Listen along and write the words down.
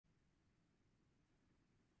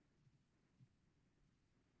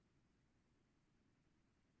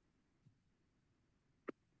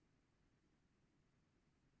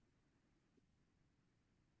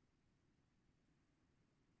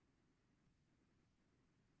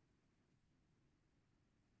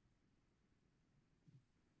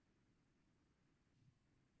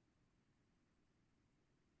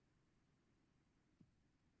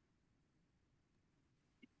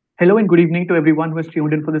Hello and good evening to everyone who has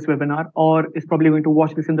tuned in for this webinar or is probably going to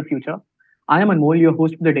watch this in the future. I am Anmol, your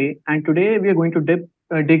host for the day, and today we are going to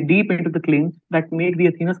dig deep into the claims that make the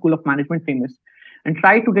Athena School of Management famous and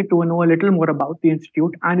try to get to know a little more about the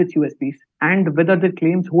institute and its USPs and whether the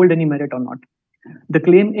claims hold any merit or not. The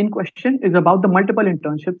claim in question is about the multiple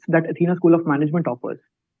internships that Athena School of Management offers.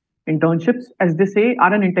 Internships, as they say,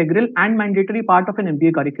 are an integral and mandatory part of an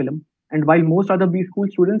MBA curriculum. And while most other B school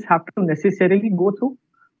students have to necessarily go through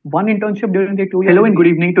one internship during their 2 years. Hello and good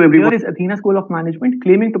evening to everyone. Here is Athena School of Management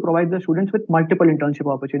claiming to provide the students with multiple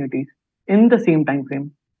internship opportunities in the same time frame.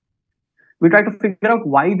 We try to figure out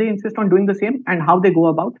why they insist on doing the same and how they go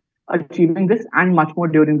about achieving this and much more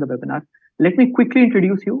during the webinar. Let me quickly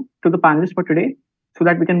introduce you to the panelists for today so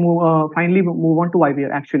that we can finally move on to why we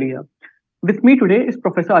are actually here. With me today is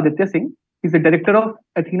Professor Aditya Singh. He's the director of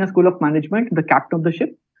Athena School of Management, the captain of the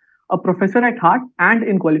ship, a professor at heart and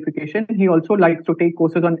in qualification. He also likes to take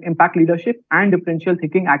courses on impact leadership and differential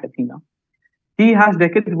thinking at Athena. He has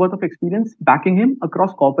decades worth of experience backing him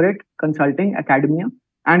across corporate, consulting, academia,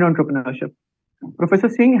 and entrepreneurship. Professor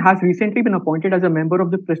Singh has recently been appointed as a member of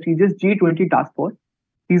the prestigious G20 task force.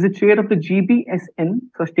 He's the chair of the GBSN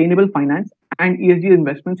Sustainable Finance and ESG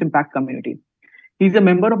Investments Impact Community. He's a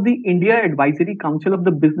member of the India Advisory Council of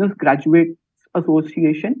the Business Graduates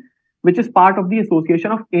Association, which is part of the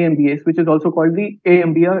Association of AMBAs, which is also called the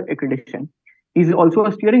AMBA accreditation. He's also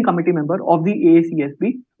a steering committee member of the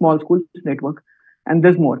AACSB Small Schools Network. And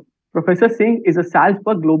there's more. Professor Singh is a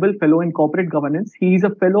Salzburg Global Fellow in Corporate Governance. He is a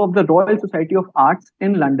Fellow of the Royal Society of Arts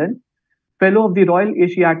in London, Fellow of the Royal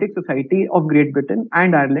Asiatic Society of Great Britain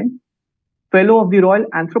and Ireland, Fellow of the Royal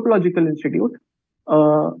Anthropological Institute,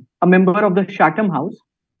 a member of the Chatham House,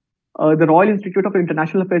 the Royal Institute of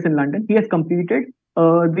International Affairs in London. He has completed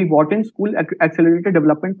the Wharton School Accelerated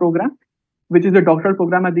Development Program, which is a doctoral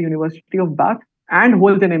program at the University of Bath, and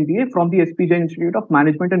holds an MBA from the SP Jain Institute of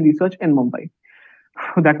Management and Research in Mumbai.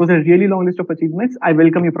 That was a really long list of achievements. I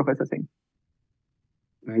welcome you, Professor Singh.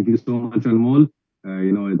 Thank you so much, Anmol.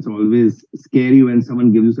 It's always scary when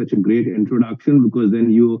someone gives you such a great introduction, because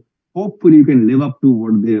then hopefully you can live up to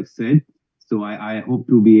what they have said. So I hope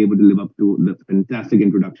to be able to live up to the fantastic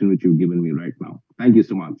introduction which you've given me right now. Thank you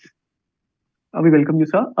so much. We welcome you,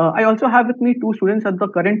 sir. I also have with me two students at the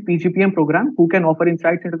current PGPM program who can offer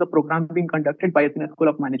insights into the program being conducted by Athena School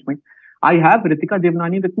of Management. I have Ritika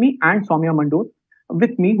Devnani with me and Soumya Mandor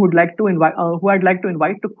with me, who I'd like to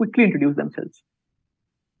invite to quickly introduce themselves.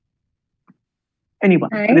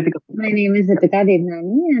 Anyone? Hi, Ritika. my name is Athena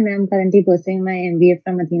Devnani and I'm currently pursuing my MBA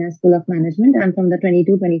from Athena School of Management. I'm from the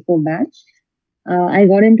 22-24 batch. I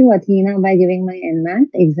got into Athena by giving my NMAT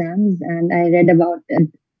exams, and I read about it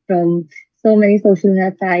from so many social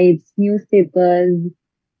media sites, newspapers,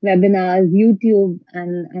 webinars, YouTube,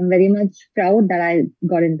 and I'm very much proud that I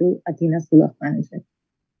got into Athena School of Management.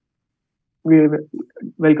 We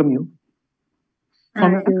welcome you.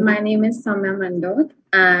 My name is Soumya Mandor,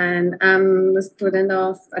 and I'm a student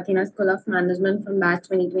of Athena School of Management from batch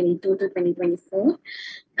 2022 to 2024.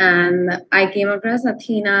 And I came across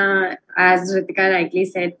Athena, as Ritika rightly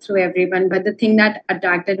said, through everyone. But the thing that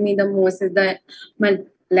attracted me the most is the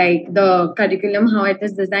curriculum, how it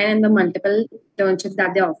is designed, and the multiple internships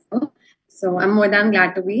that they offer. So I'm more than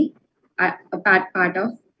glad to be a part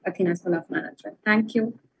of Athena School of Management. Thank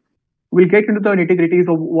you. We'll get into the nitty-gritties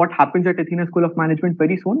of what happens at Athena School of Management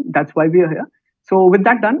very soon. That's why we are here. So with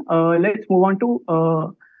that done, let's move on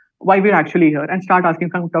to why we're actually here and start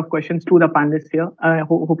asking some tough questions to the panelists here,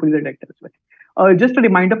 hopefully the director as well. Just a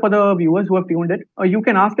reminder for the viewers who have tuned in, you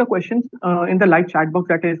can ask your questions in the live chat box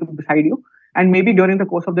that is beside you, and maybe during the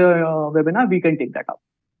course of the webinar, we can take that up.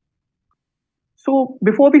 So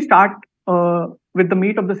before we start with the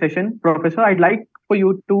meat of the session, Professor, I'd like for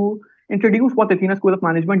you to introduce what Athena School of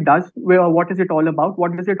Management does, what is it all about,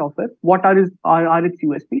 what does it offer, what are its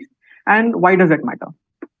USPs, and why does that matter?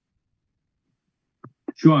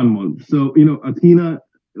 Sure, Anmol. So, Athena,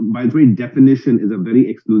 by the very definition, is a very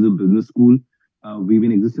exclusive business school. We've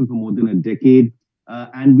been existing for more than a decade,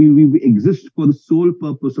 and we exist for the sole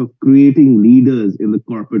purpose of creating leaders in the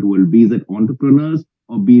corporate world, be it entrepreneurs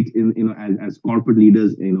or be it as corporate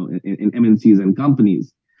leaders, in MNCs and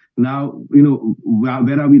companies. Now,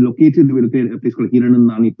 where are we located? We're located at a place called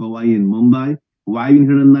Hiranandani Powai in Mumbai. Why in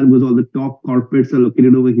Hiranandani? Because all the top corporates are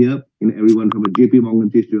located over here. Everyone from a JP Morgan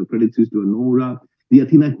Chase to a Credit Suisse to a Nomura. The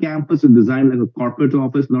Athena campus is designed like a corporate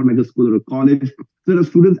office, not like a school or a college. So the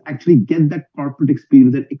students actually get that corporate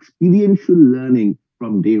experience, that experiential learning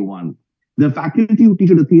from day one. The faculty who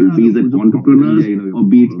teach at Athena, be it entrepreneurs or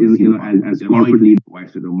be it as corporate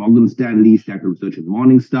leaders, Morgan Stanley, Stack Research, and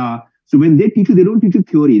Morningstar. So when they teach you, they don't teach you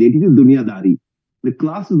theory, they teach you dunyadari. The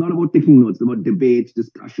class is not about taking notes, it's about debates,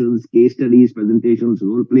 discussions, case studies, presentations,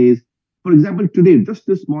 role plays. For example, today, just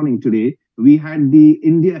this morning today, we had the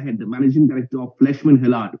India head, the managing director of Fleshman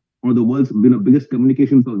Hillard, one of the world's biggest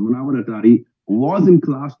communication firms, Munawar Atari, was in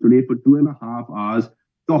class today for 2.5 hours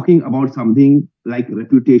talking about something like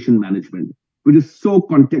reputation management, which is so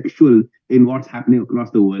contextual in what's happening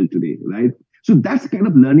across the world today, right? So that's kind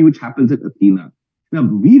of learning which happens at Athena. Now,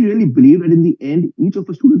 we really believe that in the end, each of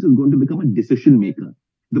the students is going to become a decision maker.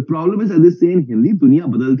 The problem is, as they say in Hindi, dunya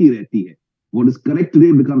badalti rehti hai. What is correct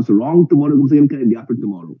today becomes wrong tomorrow, becomes again correct the after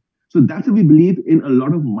tomorrow. So that's why we believe in a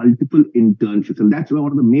lot of multiple internships. And that's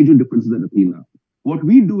one of the major differences at Athena. What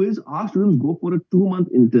we do is our students go for a 2-month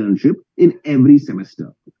internship in every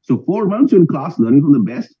semester. So 4 months you're in class learning from the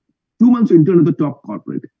best, 2 months you intern at the top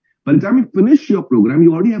corporate. By the time you finish your program,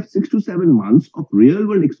 you already have 6 to 7 months of real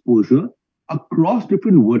world exposure across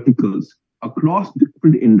different verticals, across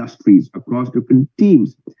different industries, across different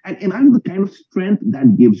teams. And imagine the kind of strength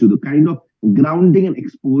that gives you, the kind of grounding and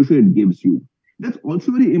exposure it gives you. That's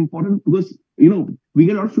also very important because, we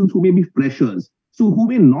get a lot of students who may be freshers, so who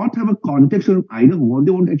may not have a context or an idea of what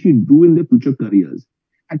they want to actually do in their future careers.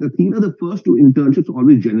 At Athena, the first 2 internships are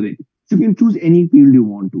always generic. So you can choose any field you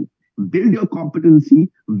want to. Build your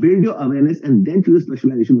competency, build your awareness, and then choose a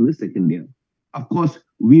specialization in the second year. Of course,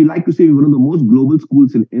 we like to say we're one of the most global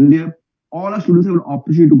schools in India. All our students have an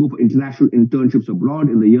opportunity to go for international internships abroad.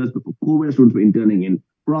 In the years before COVID, students were interning in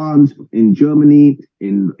France, in Germany,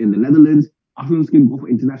 in the Netherlands. Our students can go for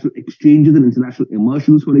international exchanges and international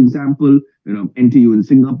immersions, for example. NTU in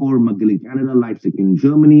Singapore, McGill in Canada, Leipzig in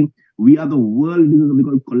Germany. We are the world leaders of what we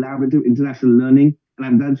call collaborative international learning.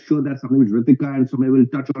 And I'm sure that's something which Ritika and somebody will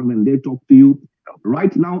touch on when they talk to you.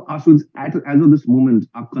 Right now, our students, as of this moment,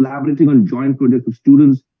 are collaborating on joint projects with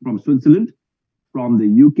students from Switzerland, from the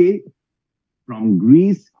UK, from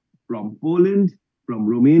Greece, from Poland, from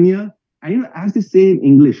Romania. And as they say in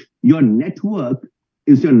English, your network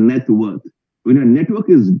is your net worth. When your network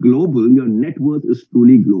is global, your net worth is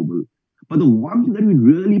truly global. But the one thing that we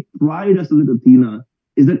really pride ourselves at Athena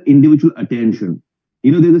is that individual attention.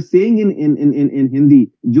 There's a saying in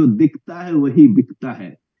Hindi, jo dikhta hai wahi bikta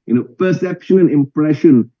hai. Perception and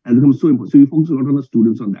impression has become so important. So we focus a lot on the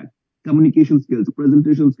students on that. Communication skills,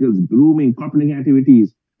 presentation skills, grooming, corporate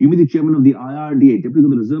activities. You meet the chairman of the IRDA, deputy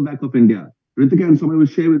of the Reserve Bank of India. Ritika and somebody will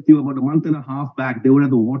share with you about a month and a half back, they were at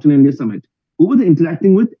the Wharton India Summit. Who were they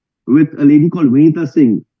interacting with? With a lady called Vanita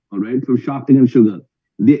Singh, all right, from Shark Tank and Sugar.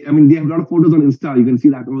 They have a lot of photos on Insta. You can see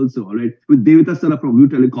that also, all right. With Devita Sara from View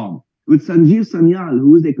Telecom. With Sanjeev Sanyal,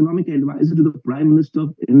 who is the economic advisor to the Prime Minister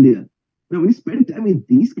of India. When you spend time with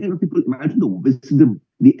these kind of people, imagine the wisdom,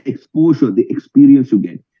 the exposure, the experience you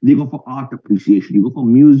get. They go for art appreciation, you go for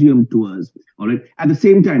museum tours, all right? At the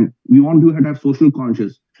same time, we want to have social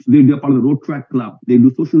conscious. So they're part of the Road Track Club, they do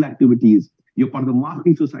social activities, you're part of the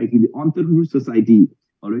marketing society, the entrepreneurship society,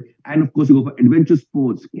 all right? And of course, you go for adventure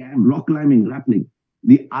sports, camp, rock climbing, rappelling.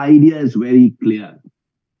 The idea is very clear.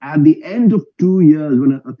 At the end of 2 years,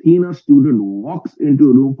 when an Athena student walks into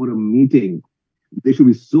a room for a meeting, they should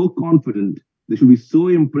be so confident, they should be so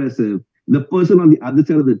impressive. The person on the other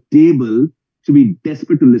side of the table should be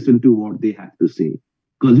desperate to listen to what they have to say.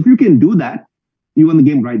 Because if you can do that, you won the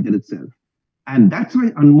game right there itself. And that's why,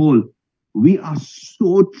 Anmol, we are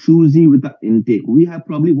so choosy with the intake. We have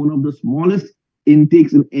probably one of the smallest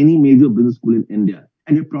intakes in any major business school in India.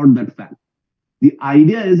 And we're proud of that fact. The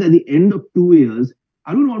idea is at the end of 2 years,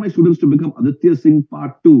 I don't want my students to become Aditya Singh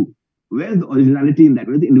Part 2. Where's the originality in that?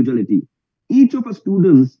 Where's the individuality? Each of our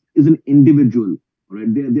students is an individual,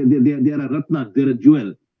 right? They are a ratna, they're a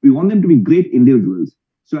jewel. We want them to be great individuals.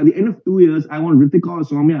 So at the end of 2 years, I want Ritika or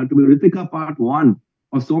Soumya to be Ritika Part 1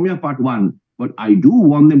 or Soumya Part 1. But I do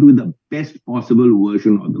want them to be the best possible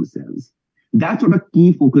version of themselves. That's what a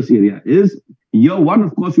key focus area is. Year 1,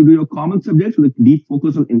 of course, you do your common subjects with a deep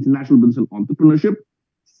focus on international business and entrepreneurship.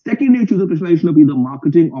 Second, you choose a specialization of either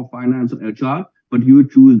marketing or finance or HR, but you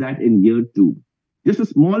choose that in year 2. Just a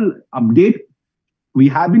small update. We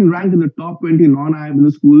have been ranked in the top 20 non-IIM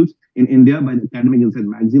business schools in India by the Academic Insight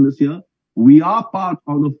magazine this year. We are part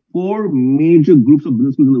of the 4 major groups of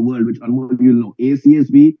business schools in the world, which you'll know,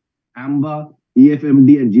 ACSB, AMBA,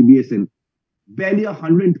 EFMD, and GBSN. Barely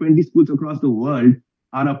 120 schools across the world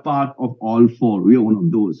are a part of all 4. We are one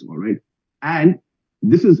of those, all right? And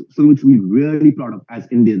this is something which we're really proud of as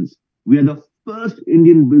Indians. We are the first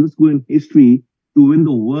Indian business school in history to win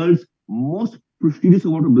the world's most prestigious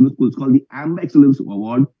award of business schools called the AMBA Excellence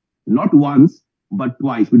Award, not once, but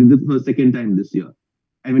twice. We did this for the second time this year.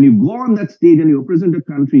 And when you go on that stage and you represent a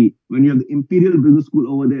country, when you have the Imperial Business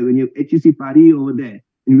School over there, when you have HEC Paris over there,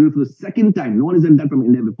 and you do it for the second time, no one has done that from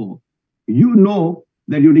India before. you know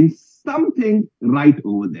that you're doing something right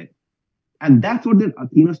over there. And that's what the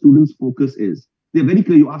Athena students' focus is. They're very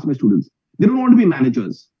clear. You ask my students, they don't want to be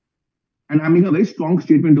managers. And I'm making a very strong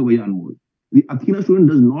statement over here, Anmol. The Athena student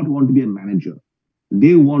does not want to be a manager.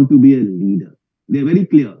 They want to be a leader. They're very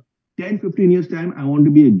clear. 10, 15 years time, I want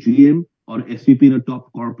to be a GM or SVP in a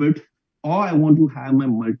top corporate, or I want to have my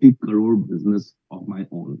multi-crore business of my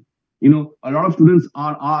own. A lot of students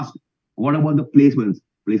are asked, what about the placements?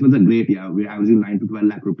 Placements are great, yeah. We're averaging 9 to 12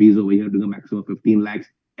 lakh rupees over here, doing a maximum of 15 lakhs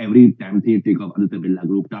every time they take off Aditya Birla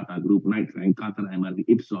Group, Tata Group, Knight Frank, Qatar MRV,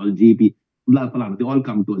 Ipsos, GP, blah, blah, blah. They all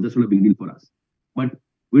come to us. That's not a big deal for us. But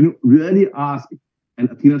when you really ask an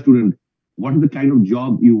Athena student, what is the kind of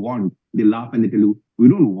job you want? They laugh and they tell you, we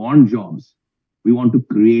don't want jobs. We want to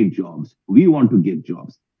create jobs. We want to give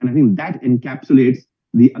jobs. And I think that encapsulates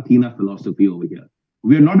the Athena philosophy over here.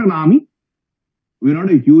 We are not an army. We're not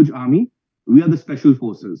a huge army. We are the special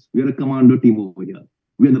forces. We are a commando team over here.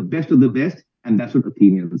 We are the best of the best. And that's what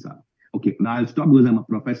Athenians are. Okay, now I'll stop because I'm a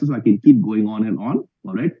professor, so I can keep going on and on.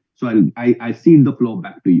 All right. So I cede the floor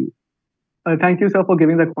back to you. Thank you, sir, for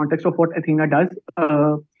giving the context of what Athena does.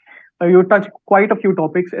 You touched quite a few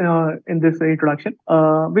topics in this introduction.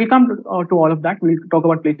 We'll come to all of that. We'll talk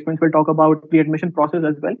about placements. We'll talk about the admission process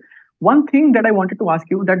as well. One thing that I wanted to ask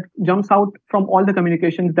you that jumps out from all the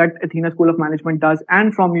communications that Athena School of Management does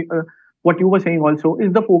and from what you were saying also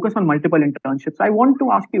is the focus on multiple internships. I want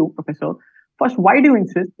to ask you, Professor, first, why do you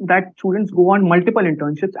insist that students go on multiple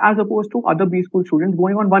internships as opposed to other B school students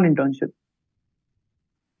going on one internship?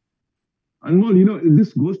 Anmol,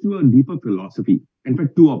 this goes to a deeper philosophy. In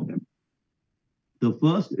fact, two of them. The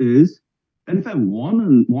first is that if I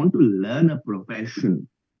want to learn a profession,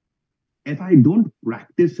 if I don't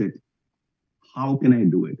practice it, how can I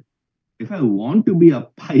do it? If I want to be a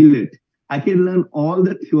pilot, I can learn all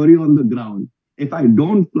the theory on the ground. If I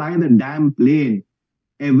don't fly the damn plane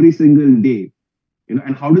every single day,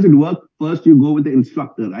 and how does it work? First, you go with the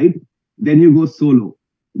instructor, right? Then you go solo.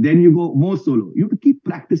 Then you go more solo. You have to keep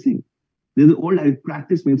practicing. There's the old adage,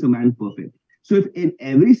 practice makes a man perfect. So if in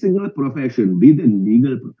every single profession, be the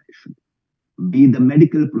legal profession, be the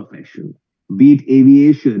medical profession, be it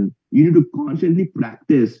aviation, you need to constantly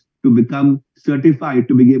practice to become certified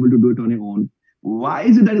to be able to do it on your own. Why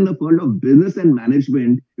is it that in the world of business and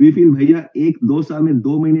management, we feel, bhaiya, 1-2 saal mein 2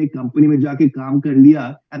 mahine company mein jaake kaam kar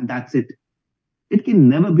liya, and that's it? It can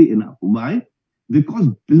never be enough. Why? Because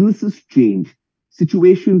businesses change,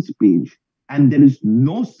 situations change, and there is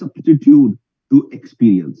no substitute to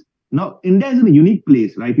experience. Now, India is in a unique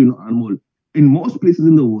place, right? Anmol, in most places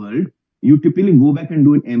in the world, you typically go back and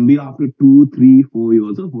do an MBA after 2, 3, 4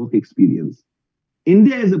 years of work experience.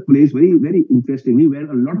 India is a place, very, very interestingly, where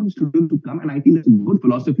a lot of students who come, and I think that's a good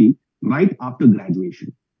philosophy, right after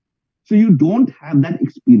graduation. So you don't have that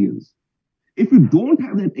experience. If you don't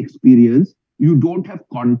have that experience, you don't have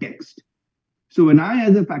context. So when I,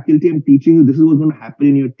 as a faculty, am teaching you, this is what's going to happen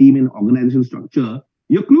in your team and organizational structure,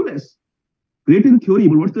 you're clueless. Great in theory,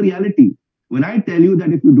 but what's the reality? When I tell you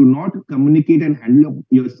that if you do not communicate and handle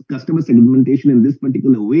your customer segmentation in this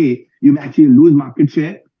particular way, you may actually lose market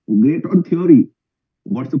share. Great on theory.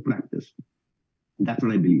 What's the practice? That's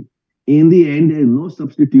what I believe. In the end, there is no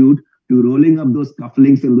substitute to rolling up those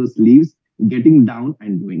cufflinks and those sleeves, getting down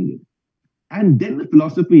and doing it. And then the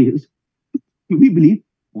philosophy is, we believe,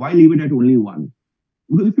 why leave it at only one?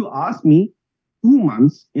 Because if you ask me, 2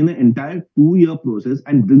 months in an entire 2-year process,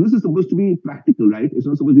 and business is supposed to be practical, right? It's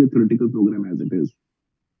not supposed to be a theoretical program as it is.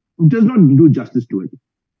 It does not do justice to it.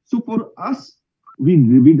 So for us,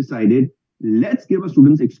 we decided, let's give our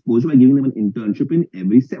students exposure by giving them an internship in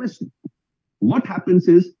every semester. What happens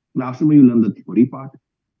is, classroom, you learn the theory part,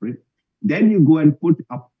 right? Then you go and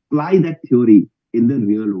apply that theory in the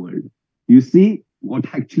real world. You see what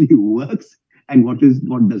actually works and what does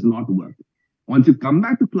not work. Once you come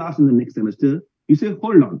back to class in the next semester, you say,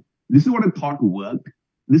 hold on, this is what I thought worked.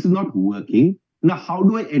 This is not working. Now, how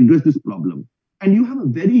do I address this problem? And you have a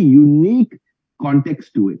very unique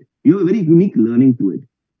context to it. You have a very unique learning to it.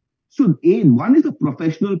 So one is the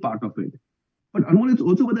professional part of it. But Anmol, it's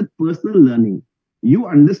also about that personal learning. You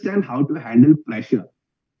understand how to handle pressure.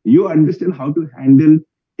 You understand how to handle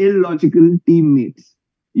illogical teammates.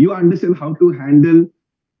 You understand how to handle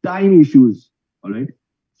time issues. All right.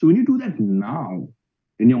 So when you do that now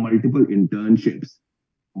in your multiple internships,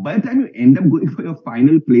 by the time you end up going for your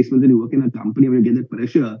final placement and you work in a company where you get that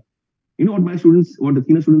pressure, you know what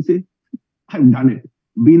Athena students say? I've done it.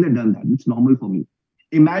 Been there, done that. It's normal for me.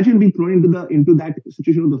 Imagine being thrown into that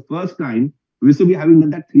situation for the first time. We should be having done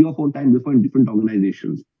that 3 or 4 times before in different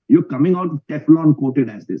organizations. You're coming out Teflon coated,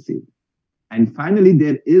 as they say. And finally,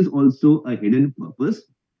 there is also a hidden purpose.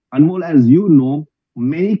 Anmol, as you know,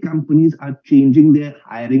 many companies are changing their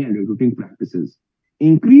hiring and recruiting practices.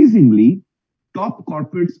 Increasingly, top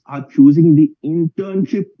corporates are choosing the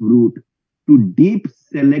internship route to deep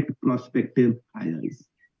select prospective hires.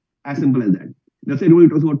 As simple as that. That's why everybody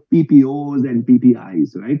talks about PPOs and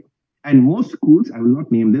PPIs, right? And most schools, I will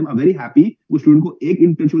not name them, are very happy वो student को एक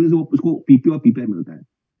internship से उसको PPO और PPI मिलता है.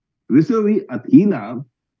 Recently, Athena,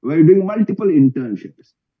 we're doing multiple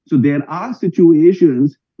internships. So there are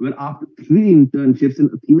situations where after 3 internships, an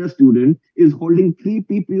Athena student is holding 3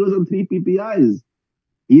 PPOs and 3 PPIs.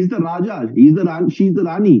 He's the Raja, she's the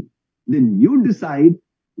Rani. Then you decide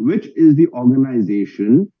which is the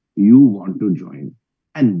organization you want to join.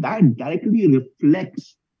 And that directly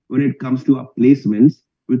reflects when it comes to our placements.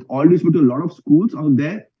 With all this, with a lot of schools out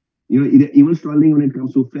there, even struggling when it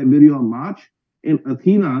comes to February or March. In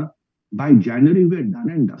Athena, by January, we're done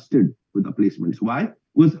and dusted with the placements. Why?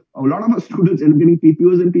 Because a lot of our students end up getting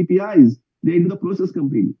PPOs and PPIs. They do the process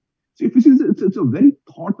completely. So if you see, it's a very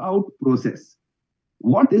thought out process.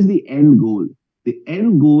 What is the end goal? The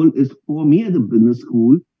end goal is for me as a business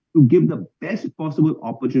school to give the best possible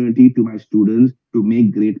opportunity to my students to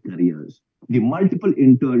make great careers. The multiple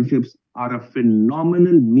internships are a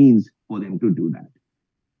phenomenal means for them to do that.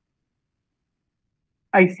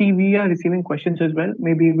 I see we are receiving questions as well.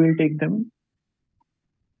 Maybe we'll take them.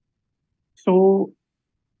 So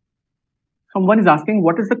someone is asking,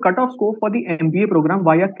 what is the cutoff score for the MBA program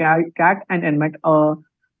via CAT and NMAT?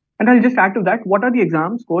 And I'll just add to that, what are the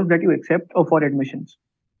exam scores that you accept for admissions?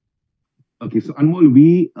 Okay, so Anmol,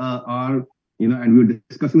 we are, and we were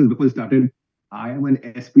discussing this before we started. I am an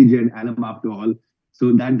SPGen alum after all.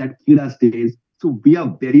 So that Kira stays. So we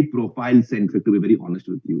are very profile centric, to be very honest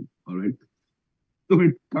with you. All right. So when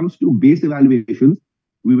it comes to base evaluations,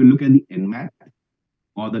 we will look at the NMAT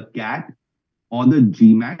or the CAT or the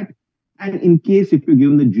GMAT. And in case if you're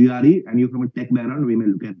given the GRE and you're from a tech background, we may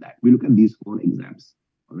look at that. We look at these 4 exams.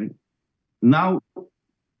 All right. Now,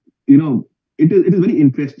 it is very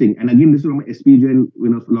interesting. And again, this is from SPGen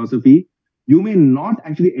philosophy. You may not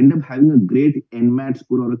actually end up having a great NMAT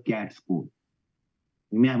score or a CAT score.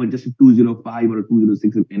 You may have just a 205 or a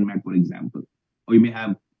 206 in NMAT, for example. Or you may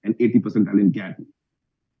have an 80% in CAT.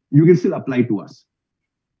 You can still apply to us.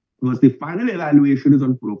 Because the final evaluation is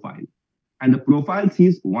on profile. And the profile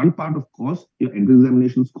sees one part, of course, your entrance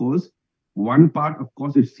examination scores. One part, of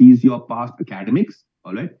course, it sees your past academics.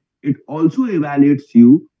 All right. It also evaluates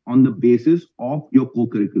you on the basis of your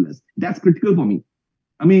co-curriculars. That's critical for me.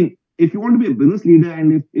 I mean, if you want to be a business leader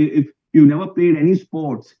and if you've never played any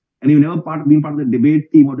sports and you've never been part of the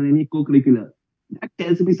debate team or any co-curricular, that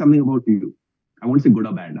tells me something about you. I won't say good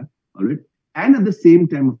or bad, all right? And at the same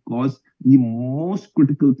time, of course, the most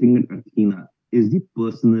critical thing at Athena is the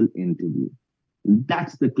personal interview.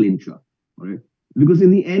 That's the clincher, all right? Because in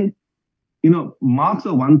the end, marks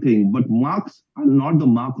are one thing, but marks are not the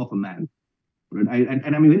mark of a man, right?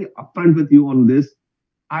 And I'm very upfront with you on this.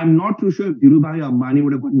 I'm not too sure if Dhirubhai Ambani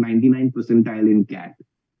would have got 99 percentile in CAT,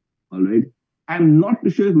 all right? I'm not too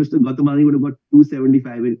sure if Mr. Gautamani would have got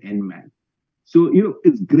 275 in NMAT. So,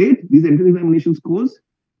 it's great, these entrance examination scores,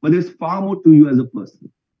 but there's far more to you as a person.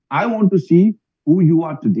 I want to see who you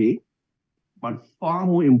are today, but far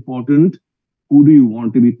more important, who do you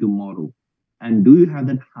want to be tomorrow? And do you have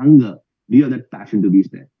that hunger? Do you have that passion to be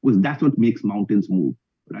there? Because that's what makes mountains move,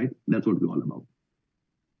 right? That's what we're all about.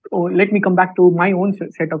 Oh, let me come back to my own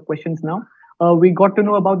set of questions now. We got to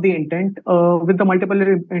know about the intent with the multiple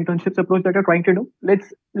internships approach that you're trying to do.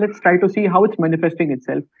 Let's try to see how it's manifesting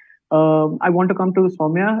itself. I want to come to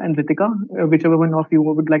Soumya and Ritika, whichever one of you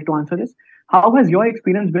would like to answer this. How has your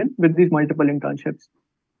experience been with these multiple internships?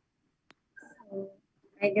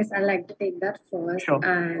 I guess I'd like to take that first. Sure.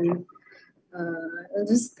 And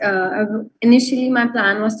initially my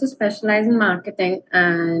plan was to specialize in marketing,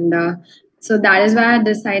 and so that is why I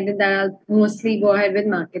decided that I'll mostly go ahead with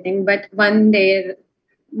marketing. But one day, at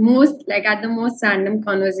the most random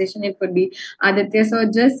conversation, it could be Aditya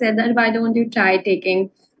so just said that why don't you try taking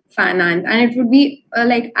finance? And it would be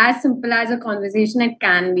as simple as a conversation it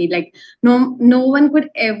can be. Like no one could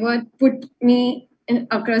ever put me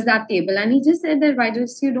across that table, and he just said that why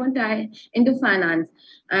just you don't try into finance?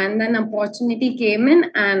 And then opportunity came in,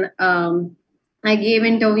 and I gave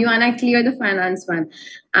interview and I cleared the finance one.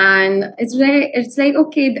 And it's like,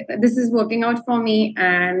 okay, this is working out for me.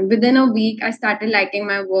 And within a week, I started liking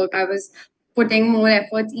my work. I was putting more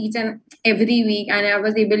efforts each and every week, and I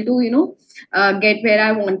was able to, get where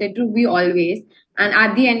I wanted to be always. And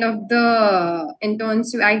at the end of the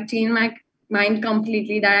internship, I changed my mind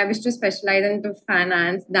completely that I wish to specialize into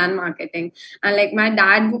finance than marketing. And like my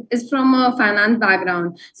dad is from a finance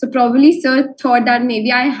background. So probably sir thought that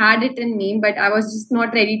maybe I had it in me, but I was just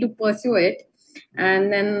not ready to pursue it.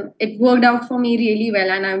 And then it worked out for me really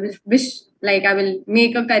well. And I wish like I will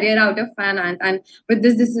make a career out of finance. And with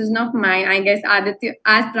this decision of mine, I guess Aditya,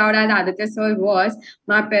 as proud as Aditya sir was,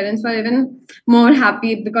 my parents were even more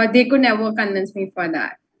happy because they could never convince me for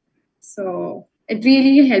that. So it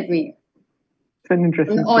really helped me. It's an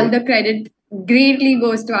interesting and all the credit greatly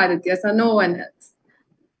goes to Aditya, so no one else.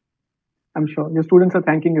 I'm sure your students are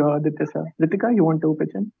thanking you, Aditya sir. Ritika, you want to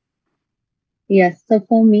pitch in? Yes. So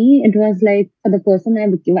for me, it was like for the person I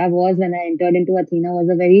was when I entered into Athena was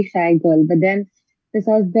a very shy girl. But then this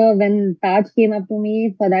was when Taj came up to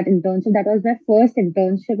me for that internship. That was my first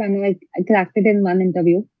internship, and I cracked it in one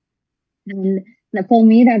interview. And for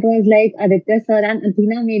me, that was like Aditya sir and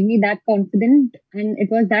Athena made me that confident, and it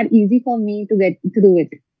was that easy for me to get to do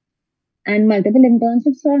it. And multiple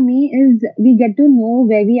internships for me is we get to know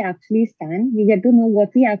where we actually stand. We get to know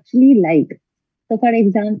what we actually like. So, for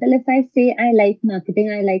example, if I say I like marketing,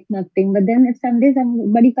 but then if someday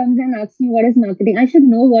somebody comes and asks me what is marketing, I should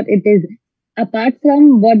know what it is, apart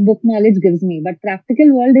from what book knowledge gives me. But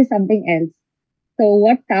practical world is something else. So,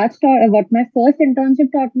 what my first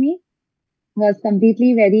internship taught me was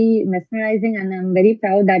completely very mesmerizing, and I'm very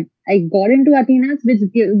proud that I got into Athena's, which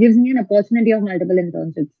gives me an opportunity of multiple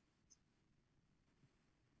internships.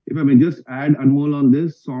 If I may just add Anmol on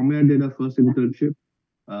this, Soumya did her first internship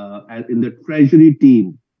in the treasury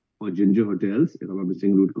team for Ginger Hotels, if I'm not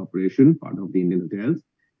missing, Root Corporation, part of the Indian Hotels.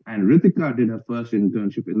 And Ritika did her first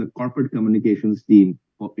internship in the corporate communications team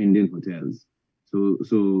for Indian Hotels.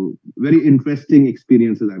 So very interesting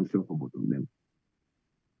experiences, I'm sure, for both of them.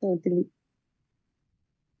 Totally.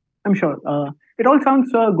 I'm sure. It all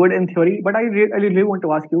sounds good in theory, but I really want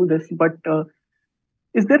to ask you this. But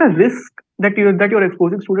is there a risk that you're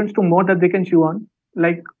exposing students to more that they can chew on?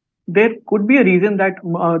 Like there could be a reason that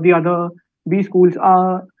the other B schools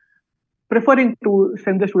are preferring to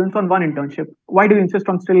send the students on one internship. Why do you insist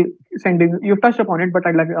on still sending? You've touched upon it, but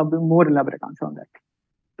I'd like a more elaborate answer on that.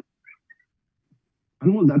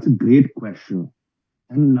 Anmol, that's a great question.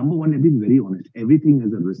 And number one, let me be very honest. Everything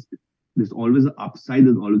has a risk. There's always an upside.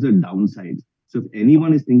 There's always a downside. So if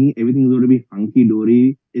anyone is thinking everything is going to be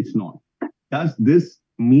hunky-dory, it's not. Does this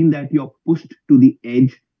mean that you're pushed to the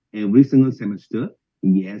edge every single semester?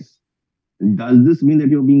 Yes. Does this mean that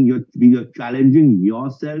you're challenging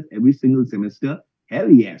yourself every single semester? Hell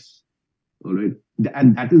yes. All right.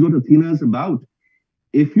 And that is what Athena is about.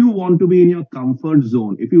 If you want to be in your comfort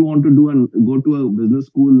zone, if you want to go to a business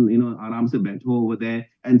school, aram se baitho over there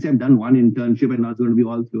and say, I've done one internship and now it's going to be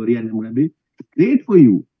all theory and I'm going to be great for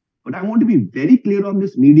you. But I want to be very clear on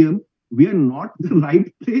this medium. We are not the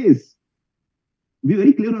right place. Be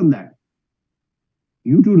very clear on that.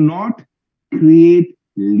 You do not create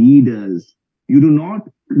leaders. You do not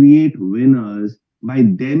create winners by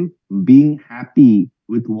them being happy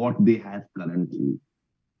with what they have currently.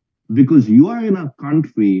 Because you are in a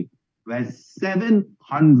country where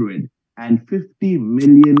 750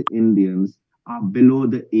 million Indians are below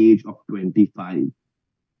the age of 25.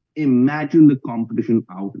 Imagine the competition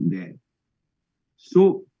out there.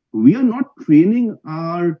 So we are not training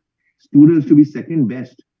our students to be second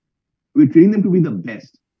best. We're training them to be the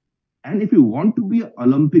best. And if you want to be an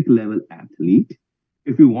Olympic level athlete,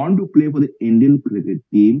 if you want to play for the Indian cricket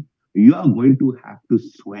team, you are going to have to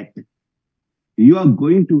sweat. You are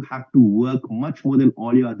going to have to work much more than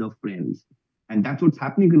all your other friends. And that's what's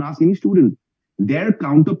happening. You can ask any student. Their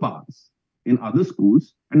counterparts in other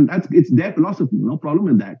schools, and it's their philosophy, no problem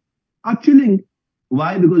with that, are chilling.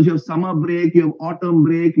 Why? Because you have summer break, you have autumn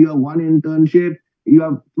break, you have one internship, you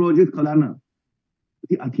have project Kalana.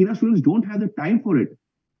 The Athena students don't have the time for it.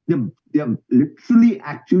 They're literally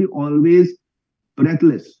actually always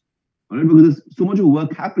breathless, all right? Because there's so much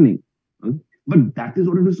work happening. Right? But that is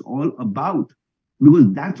what it is all about.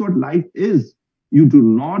 Because that's what life is. You do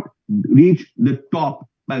not reach the top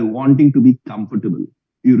by wanting to be comfortable.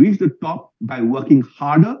 You reach the top by working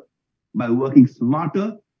harder, by working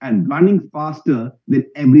smarter, and running faster than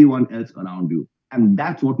everyone else around you. And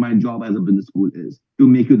that's what my job as a business school is, to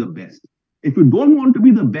make you the best. If you don't want to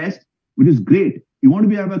be the best, which is great, you want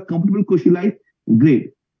to have a comfortable, cushy life,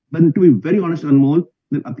 great. But to be very honest, Anmol,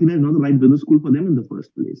 then Athena is not the right business school for them in the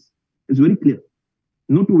first place. It's very clear.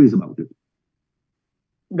 No two ways about it.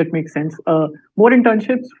 That makes sense. More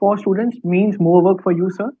internships for students means more work for you,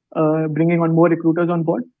 sir, bringing on more recruiters on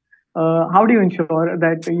board. How do you ensure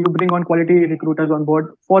that you bring on quality recruiters on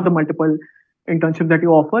board for the multiple internships that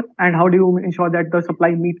you offer? And how do you ensure that the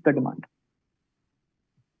supply meets the demand?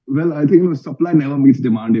 Well, I think supply never meets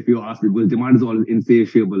demand. If you ask me, because demand is always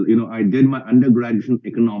insatiable. I did my undergraduate in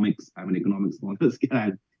economics. I'm an economics scholar,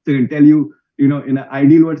 grad, so I can tell you. In an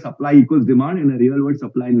ideal world, supply equals demand. In a real world,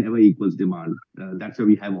 supply never equals demand. That's why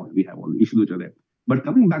we have all the issues which are there. But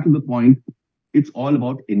coming back to the point, it's all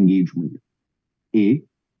about engagement. A,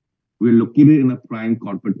 we're located in a prime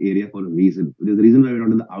corporate area for a reason. There's a reason why we're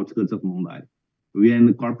not in the outskirts of Mumbai. We are in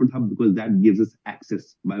the corporate hub because that gives us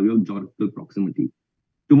access by way of geographical proximity.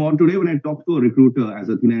 Today, when I talk to a recruiter as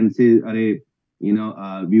Athena and say,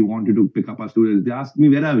 we wanted to pick up our students, they ask me,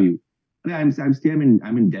 where are you? I'm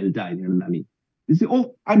in Delta, in Nani. They say,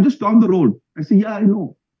 oh, I'm just down the road. I say, yeah, I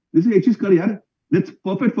know. They say, H's career, that's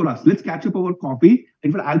perfect for us. Let's catch up over coffee.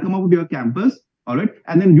 In fact, I'll come up to your campus. All right.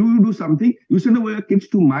 And then you do something. You send over your kids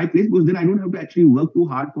to my place because then I don't have to actually work too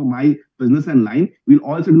hard for my business and line. We'll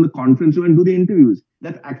all sit in the conference room and do the interviews.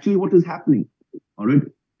 That's actually what is happening. All right.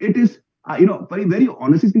 It is, very, very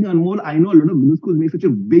honestly speaking, Anmol, I know a lot of business schools make such a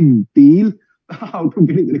big deal out of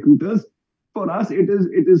getting recruiters. For us, it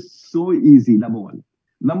is so easy, number one.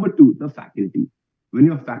 Number two, the faculty. When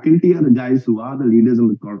your faculty are the guys who are the leaders in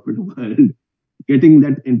the corporate world, getting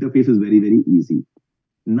that interface is very, very easy.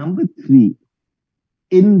 Number three,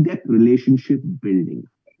 in-depth relationship building.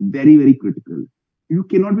 Very, very critical. You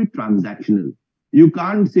cannot be transactional. You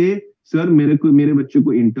can't say, sir, mere bachche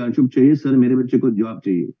ko internship chahiye, sir, mere bachche ko job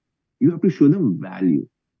chahiye. You have to show them value.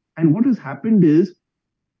 And what has happened is,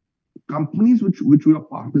 companies which are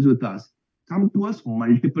partners with us come to us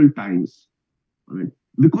multiple times, right?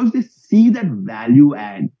 Because they see that value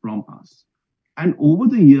add from us. And over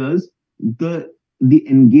the years, the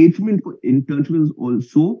engagement for internship is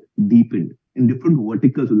also deepened in different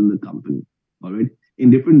verticals within the company, all right, in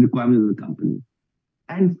different requirements of the company.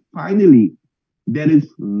 And finally, there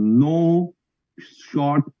is no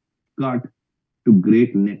shortcut to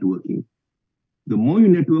great networking. The more you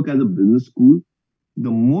network as a business school, the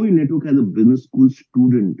more you network as a business school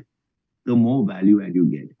student, the more value add you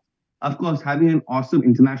get. Of course, having an awesome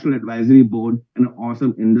international advisory board and an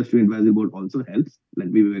awesome industry advisory board also helps. Let's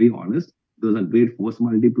be very honest. Those are great force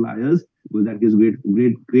multipliers because that gives great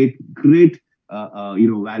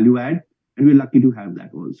value add. And we're lucky to have that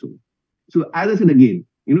also. So as I said again,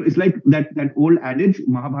 it's like that old adage,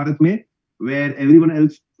 Mahabharat mein, where everyone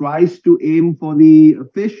else tries to aim for the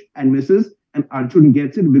fish and misses, and Arjun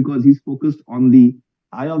gets it because he's focused on the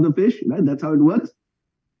eye of the fish. Right? That's how it works.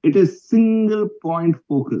 It is single point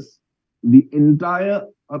focus. The entire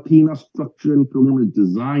Athena structure and program is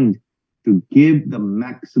designed to give the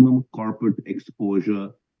maximum corporate exposure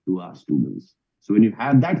to our students. So when you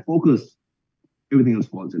have that focus, everything else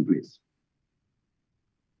falls in place.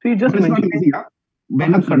 So you just mentioned...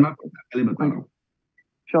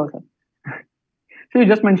 Sure, sir. So you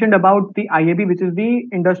just mentioned about the IAB, which is the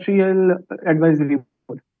Industrial Advisory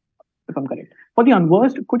Board, if I'm correct. For the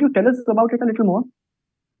unversed, could you tell us about it a little more?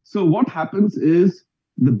 So what happens is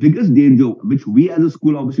the biggest danger, which we as a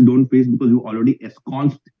school obviously don't face because we're already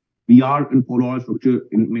ensconced. We are in follow our structure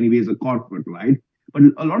in many ways a corporate, right? But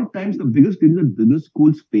a lot of times the biggest danger that business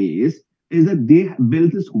schools face is that they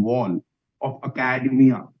build this wall of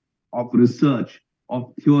academia, of research,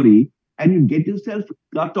 of theory, and you get yourself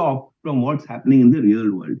cut off from what's happening in the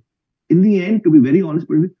real world. In the end, to be very honest,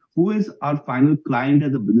 who is our final client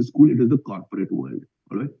as a business school? It is the corporate world.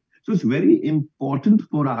 All right. So it's very important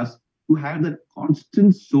for us to have that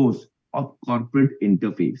constant source of corporate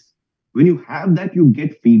interface. When you have that, you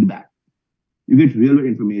get feedback. You get real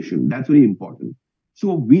information. That's very important.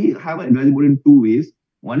 So we have an advisory board in two ways.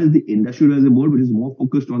 One is the industry advisory board, which is more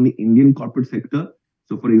focused on the Indian corporate sector.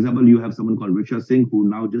 So, for example, you have someone called Richa Singh, who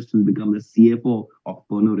now just has become the CFO of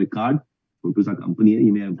Pernod Ricard, which is a company.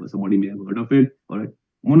 Somebody may have heard of it. All right.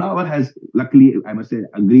 Munawar has, luckily, I must say,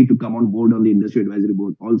 agreed to come on board on the industry advisory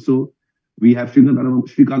board. Also, we have Shrikant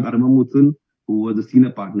Aramamuthan, who was a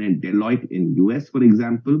senior partner at Deloitte in US, for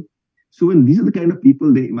example. So when these are the kind of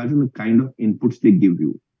people, they imagine the kind of inputs they give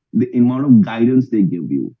you, the amount of guidance they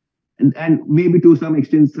give you, and maybe to some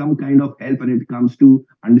extent, some kind of help when it comes to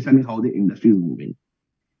understanding how the industry is moving.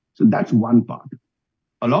 So that's one part.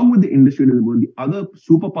 Along with the industry, the other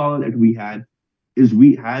superpower that we have is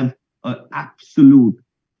we have an absolute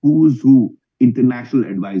who's who international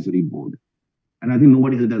advisory board. And I think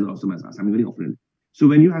nobody else does as awesome as us. I'm very often. So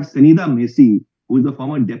when you have Senida Messi, who is the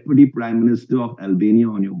former deputy prime minister of Albania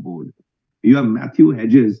on your board, you have Matthew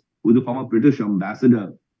Hedges, who is the former British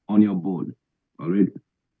ambassador on your board. All right.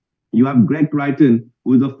 You have Greg Crichton,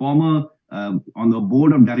 who is the former on the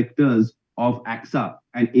board of directors of AXA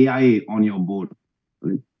and AIA on your board.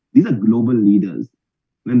 Right? These are global leaders.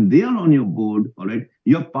 When they are on your board, all right,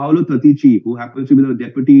 you have Paolo Tatici, who happens to be the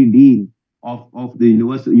deputy dean of the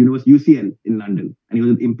University UCL in London, and he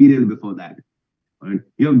was at Imperial before that. Right?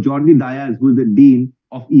 You have Jordi Diaz, who is the dean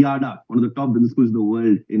of IADA, one of the top business schools in the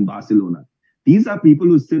world in Barcelona. These are people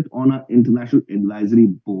who sit on our international advisory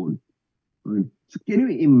board. Right? So can you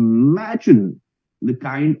imagine the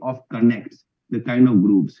kind of connects, the kind of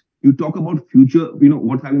groups? You talk about future,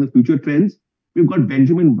 what's having the future trends. We've got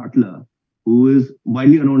Benjamin Butler, who is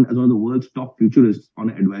widely known as one of the world's top futurists on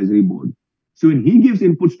an advisory board. So when he gives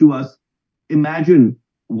inputs to us, imagine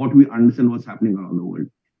what we understand what's happening around the world.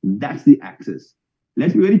 That's the axis.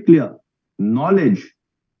 Let's be very clear. Knowledge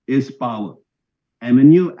is power. And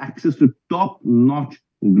when you have access to top-notch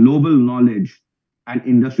global knowledge and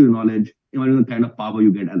industrial knowledge, imagine the kind of power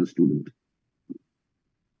you get as a student.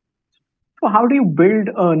 So how do you build,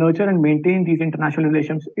 nurture, and maintain these international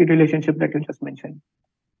relationships that you just mentioned?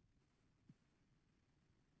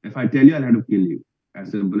 If I tell you, I'll have to kill you.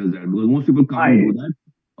 As simple as that. Because most people can't do that.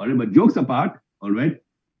 All right, but jokes apart, all right,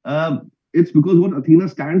 it's because what Athena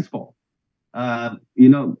stands for. As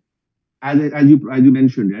you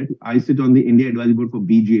mentioned, right, I sit on the India Advisory Board for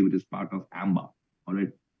BGA, which is part of AMBA. All right,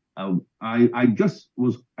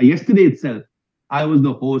 yesterday itself, I was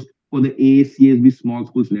the host for the AACSB Small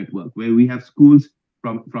Schools Network, where we have schools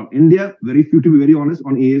from India, very few to be very honest,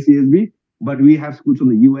 on AACSB, but we have schools from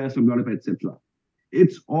the US, from Europe, etc.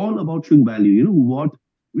 It's all about showing value. You know what?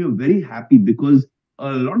 We are very happy because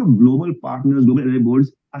a lot of global partners, global advisory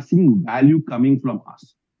boards are seeing value coming from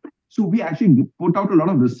us. So we actually put out a lot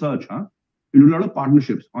of research. We do a lot of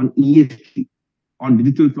partnerships on ESG, on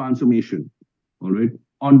digital transformation, all right,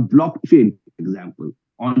 on blockchain, for example,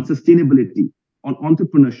 on sustainability, on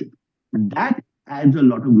entrepreneurship. That adds a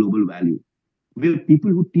lot of global value. We have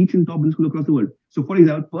people who teach in top business schools across the world. So, for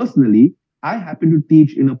example, personally, I happen to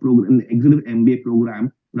teach in a program, an executive MBA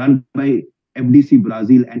program run by FDC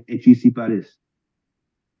Brazil and HEC Paris,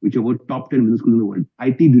 which are both top 10 business schools in the world.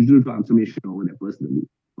 I teach digital transformation over there personally.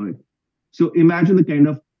 Right? So imagine the kind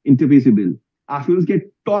of interface you build. Our students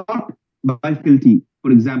get taught by faculty. For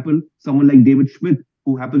example, someone like David Schmidt,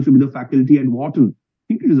 who happens to be the faculty at Wharton,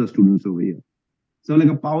 he teaches our students over here. So like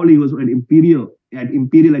a Pauli was at Imperial and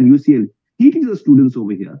UCL, he teaches the students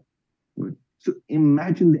over here. Right? So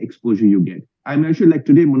imagine the exposure you get. I mentioned like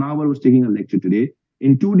today, Munawar was taking a lecture today.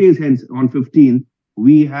 In 2 days hence, on 15th,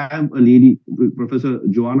 we have a lady, Professor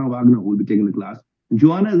Joanna Wagner, who will be taking the class.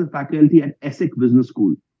 Joanna is a faculty at Essex Business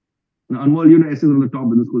School. Now, Anmol, you know, Essex is one of the top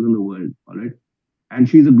business schools in the world, all right? And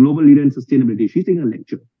she's a global leader in sustainability. She's taking a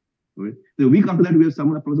lecture. Right? The week after that, we have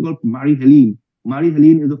someone, a professor called Marie Helene. Marie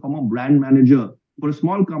Helene is a former brand manager for a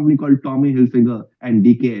small company called Tommy Hilfiger and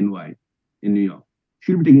DKNY in New York.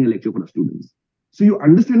 She'll be taking a lecture for the students. So you're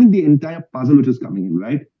understanding the entire puzzle which is coming in,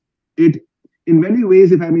 right? It, in many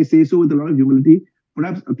ways, if I may say so with a lot of humility,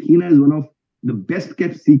 perhaps Athena is one of the best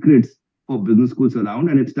kept secrets for business schools around,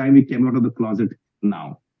 and it's time we came out of the closet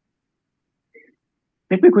now.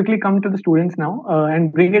 Let me quickly come to the students now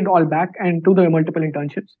and bring it all back and to the multiple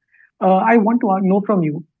internships. I want to know from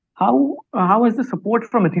you, how has the support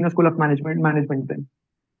from Athena School of Management been?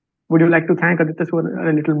 Would you like to thank Aditya for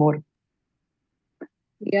a little more?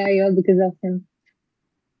 Yeah, because of him.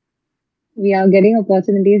 We are getting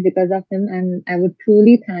opportunities because of him, and I would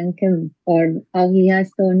truly thank him for how he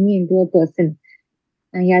has turned me into a person.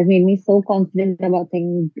 And he has made me so confident about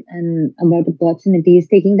things and about opportunities,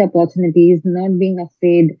 taking the opportunities, not being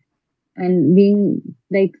afraid, and being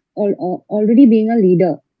like already being a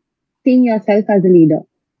leader, seeing yourself as a leader.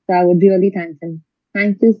 So I would really thank him.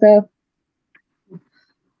 Thank you, sir.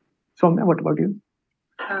 Soumya, what about you?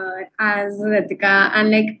 As Ritika,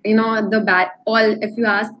 and like, you know, if you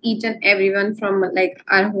ask each and everyone from like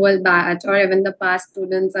our whole batch or even the past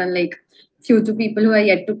students and like future people who are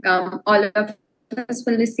yet to come, all of us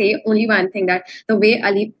will say only one thing, that the way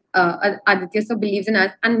Aditya so believes in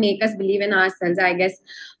us and make us believe in ourselves, I guess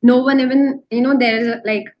no one even, you know, there's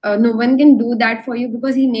like no one can do that for you,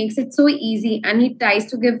 because he makes it so easy and he tries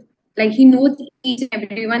to give, like, he knows each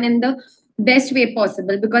and everyone in the best way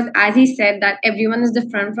possible, because as he said that everyone is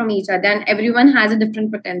different from each other and everyone has a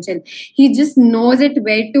different potential. He just knows it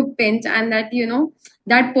where to pinch, and that, you know,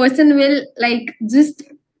 that person will like just,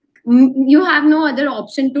 you have no other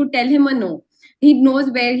option to tell him a no. He knows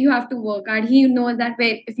where you have to work hard. He knows that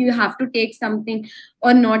where if you have to take something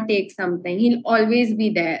or not take something, he'll always be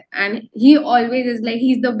there. And he always is like,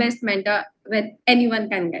 he's the best mentor that anyone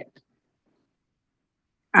can get.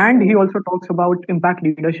 And he also talks about impact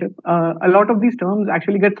leadership. A lot of these terms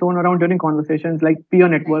actually get thrown around during conversations like peer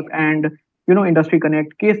network and, you know, industry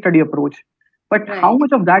connect, case study approach. But how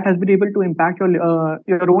much of that has been able to impact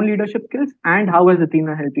your own leadership skills, and how has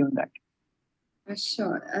Athena helped you in that?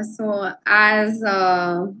 Sure. So, as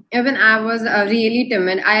even I was really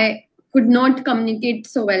timid, I could not communicate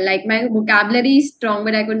so well. Like my vocabulary is strong,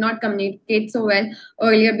 but I could not communicate so well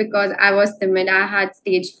earlier because I was timid. I had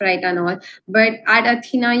stage fright and all. But at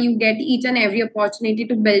Athena, you get each and every opportunity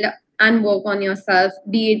to build and work on yourself,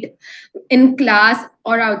 be it in class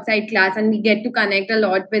or outside class, and we get to connect a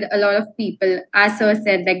lot with a lot of people. As sir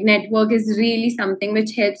said, like network is really something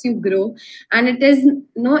which helps you grow, and it is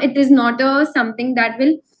no, it is not a something that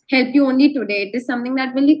will help you only today. It is something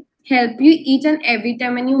that will help you each and every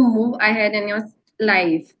time when you move ahead in your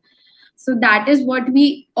life. So that is what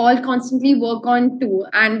we all constantly work on too.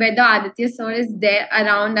 And whether Aditya sir is there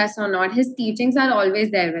around us or not, his teachings are always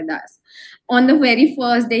there with us. On the very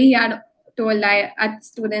first day, he had told like at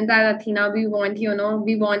students at Athena, we want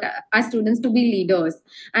our students to be leaders.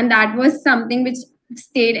 And that was something which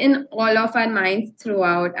stayed in all of our minds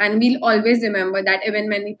throughout. And we'll always remember that even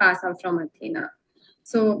when we pass out from Athena.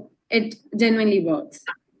 So it genuinely works.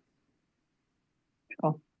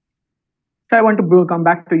 Oh. So I want to come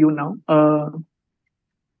back to you now.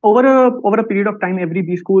 Over a period of time, every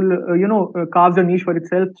B school, carves a niche for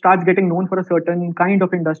itself, starts getting known for a certain kind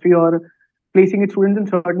of industry or placing its students in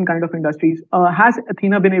certain kind of industries. Has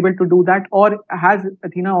Athena been able to do that, or has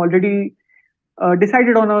Athena already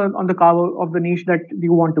decided on the carve of the niche that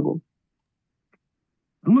you want to go?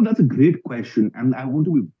 No, that's a great question, and I want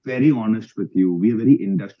to be very honest with you. We are very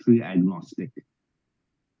industry agnostic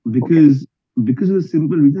because because of the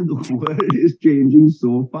simple reason the world is changing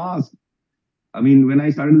so fast. I mean, when I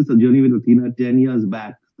started this journey with Athena 10 years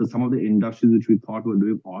back, so some of the industries which we thought were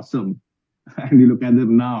doing awesome, and you look at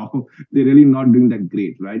them now, they're really not doing that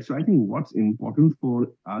great, right? So I think what's important for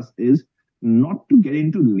us is not to get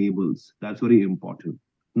into labels. That's very important.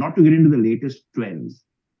 Not to get into the latest trends.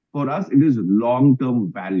 For us, it is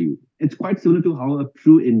long-term value. It's quite similar to how a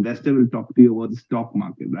true investor will talk to you about the stock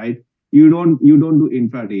market, right? You don't do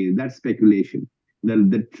intraday. That's speculation.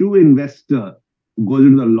 The true investor goes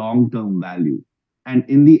into the long-term value. And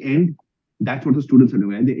in the end, that's what the students are doing,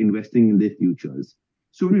 right? They're investing in their futures.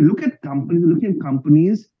 So when you look at companies, we're looking at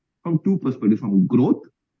companies from two perspectives, from growth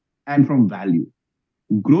and from value.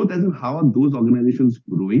 Growth as in how are those organizations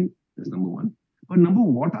growing? That's number one. But number,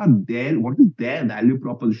 what is their value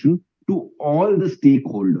proposition to all the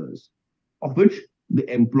stakeholders, of which the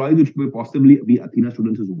employees, which may possibly be Athena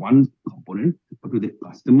students, is one component, but to the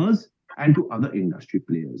customers and to other industry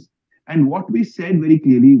players. And what we said very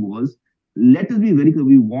clearly was, let us be very clear,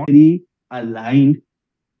 we want to be aligned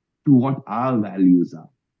to what our values are.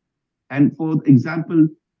 And for example,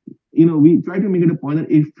 we try to make it a point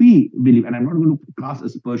that if we believe, and I'm not going to cast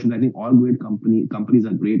aspersions, I think all great companies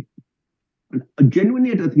are great. But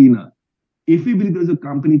genuinely at Athena, if we believe there's a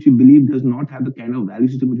company which we believe does not have the kind of value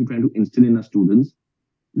system which we're trying to instill in our students,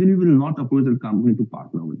 then we will not approach that company to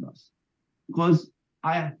partner with us. Because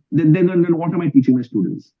then what am I teaching my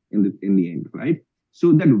students in the end, right?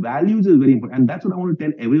 So that values is very important. And that's what I want to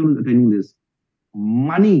tell everyone who's attending this.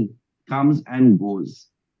 Money comes and goes.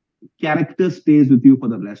 Character stays with you for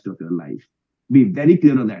the rest of your life. Be very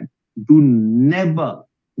clear on that. Do never,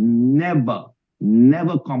 never,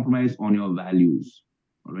 never compromise on your values.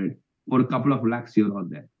 All right. For a couple of lakhs here or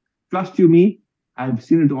there. Trust you me, I've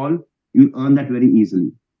seen it all. You earn that very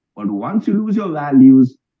easily. But once you lose your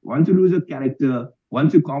values, once you lose your character,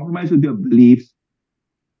 once you compromise with your beliefs,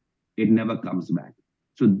 it never comes back.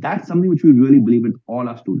 So that's something which we really believe in all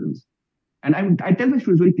our students. And I tell my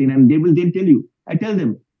students very clean, and they'll tell you. I tell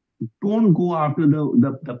them, don't go after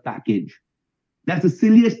the package. That's the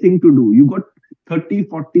silliest thing to do. You got 30,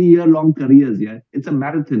 40-year-long careers here. It's a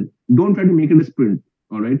marathon. Don't try to make it a sprint.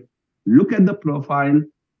 All right. Look at the profile,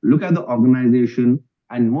 look at the organization,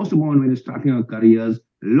 and most important when you're starting your careers,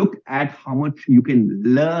 look at how much you can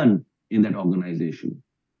learn in that organization.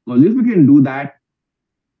 Because if we can do that,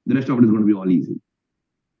 the rest of it is going to be all easy.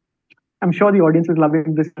 I'm sure the audience is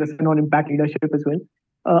loving this lesson on impact leadership as well.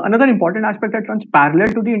 Another important aspect that runs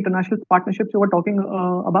parallel to the international partnerships you were talking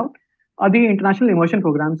about are the international immersion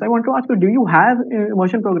programs. I want to ask you, do you have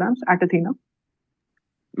immersion programs at Athena?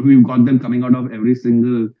 We've got them coming out of every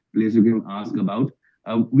single place you can ask about.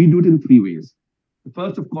 We do it in three ways. The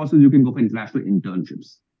first, of course, is you can go for international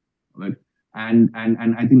internships, right? And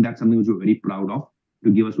I think that's something which we're very proud of,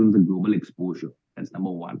 to give us the global exposure. That's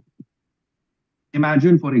number one.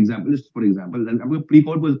 Imagine, for example, that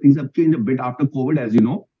pre-COVID was things have changed a bit after COVID, as you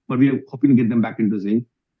know, but we are hoping to get them back into saying,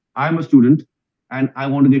 I'm a student and I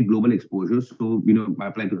want to get global exposure. So, I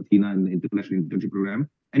applied to Athena in the international internship program,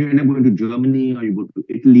 and you end up going to Germany, or you go to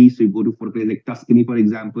Italy. So you go to for a place like Tuscany, for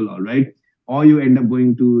example, all right, or you end up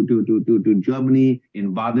going to Germany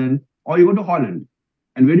in Baden, or you go to Holland.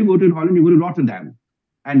 And where do you go to Holland? You go to Rotterdam.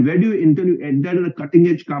 And where do you enter? You enter in a cutting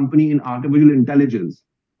edge company in artificial intelligence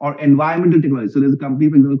or environmental technology. So there's a company,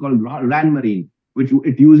 for example, called Rand Marine, which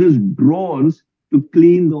it uses drones to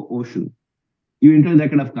clean the ocean. You enter that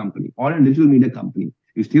kind of company or a digital media company.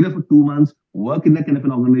 You stay there for 2 months, work in that kind of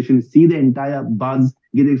an organization, see the entire buzz,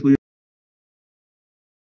 get exposure.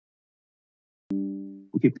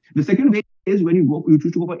 Okay. The second way is when you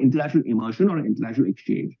choose to go for international immersion or an international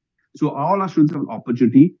exchange. So all our students have an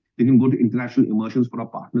opportunity. They can go to international immersions for our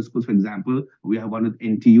partner schools. For example, we have one at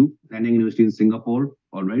NTU, Nanyang University in Singapore,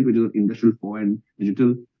 all right, which is an industrial for and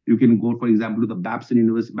digital. You can go, for example, to the Babson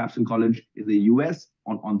University, Babson College in the US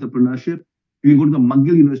on entrepreneurship. You can go to the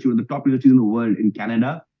McGill University, one of the top universities in the world in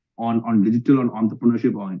Canada on digital, on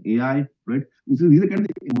entrepreneurship, or on AI, right? So these are kind of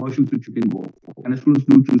the immersions which you can go for. And students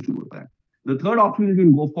do choose to go for that. The third option you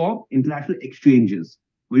can go for international exchanges,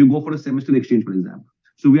 where you go for a semester exchange, for example.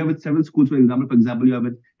 So we have with several schools, for example, you have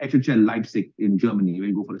with HHL Leipzig in Germany, where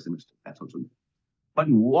you go for a semester. That's also good. But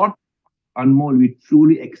what Anmol, we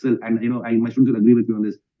truly excel, and my students will agree with me on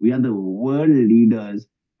this. We are the world leaders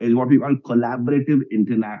is what we call collaborative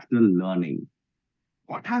international learning.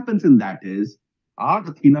 What happens in that is our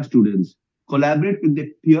Athena students collaborate with their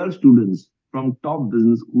peer students from top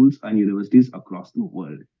business schools and universities across the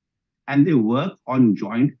world, and they work on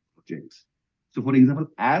joint projects. So, for example,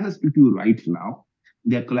 as I speak to you right now,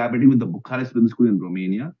 they are collaborating with the Bucharest Business School in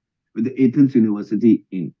Romania, with the Athens University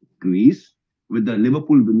in Greece, with the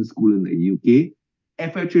Liverpool Business School in the UK,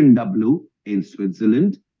 FHNW in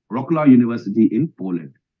Switzerland, Wrocław University in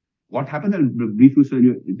Poland. What happens? I'll brief you, sir.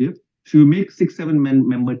 So you make 6-7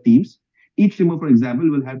 member teams. Each member, for example,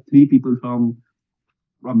 will have 3 people from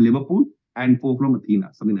Liverpool and 4 from Athena,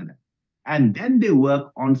 something like that. And then they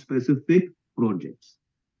work on specific projects,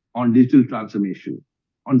 on digital transformation,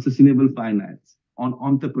 on sustainable finance, on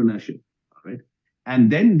entrepreneurship, right? And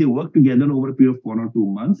then they work together over a period of 1 or 2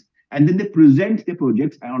 months, and then they present their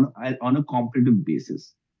projects on a competitive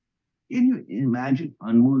basis. Can you imagine,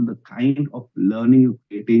 Anmol, the kind of learning you're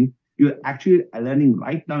creating? You're actually learning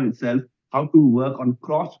right now itself how to work on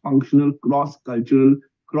cross-functional, cross-cultural,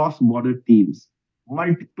 cross-border teams,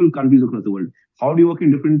 multiple countries across the world. How do you work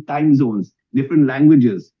in different time zones, different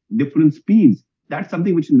languages, different speeds? That's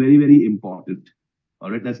something which is very, very important. All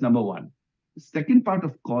right, that's number one. The second part,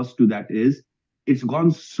 of course, to that is it's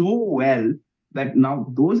gone so well that now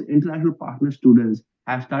those international partner students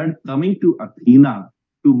have started coming to Athena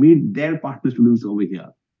to meet their partner students over here.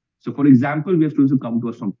 So, for example, we have students who come to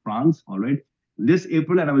us from France, all right? This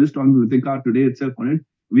April, and I was just talking to Ritika today itself on it,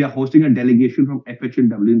 we are hosting a delegation from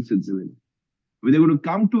FHNW in Switzerland. Where they're going to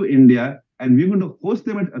come to India, and we're going to host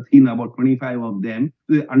them at Athena, about 25 of them,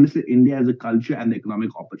 so they understand India as a culture and the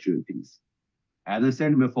economic opportunities. As I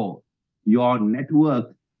said before, your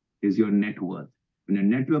network is your net worth. When your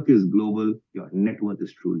network is global, your net worth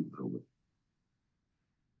is truly global.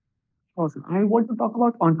 Awesome. I want to talk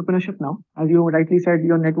about entrepreneurship now. As you rightly said,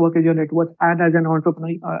 your network is your net worth, and as an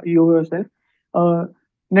entrepreneur, you yourself,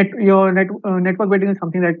 network building is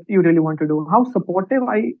something that you really want to do. How supportive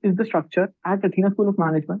is the structure at Athena School of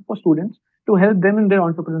Management for students to help them in their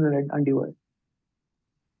entrepreneurial endeavors?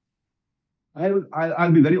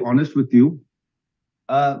 I'll be very honest with you.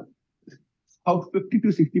 About 50 to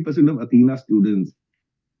 60% of Athena students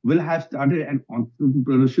will have started an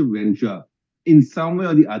entrepreneurship venture in some way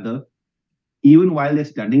or the other, even while they're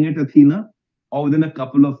studying at Athena or within a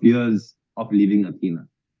couple of years of leaving Athena.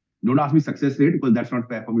 Don't ask me success rate because that's not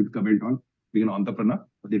fair for me to comment on being an entrepreneur,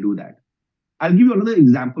 but they do that. I'll give you another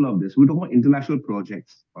example of this. We're talking about international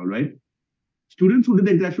projects, all right? Students who did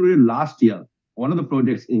the international project last year, one of the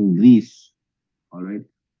projects in Greece, all right,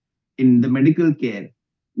 in the medical care,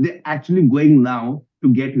 they're actually going now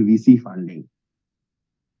to get VC funding.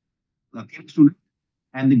 The Athena student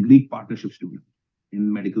and the Greek partnership student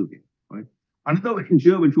in medical care, right? Another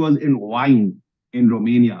venture which was in wine in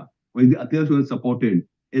Romania, where the Athena students supported,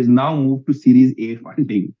 is now moved to Series A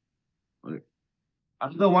funding. Right.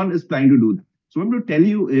 Another one is trying to do that. So what I'm going to tell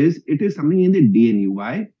you is it is something in the DNA.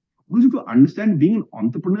 Why? Because you have to understand being an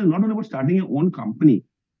entrepreneur is not only about starting your own company.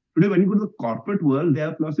 Today, when you go to the corporate world, there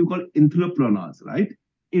are philosophy called entrepreneurs, right?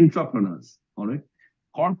 Intrapreneurs. All right.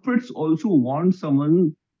 Corporates also want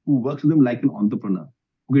someone who works with them like an entrepreneur,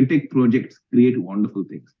 who can take projects, create wonderful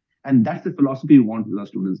things. And that's the philosophy we want with our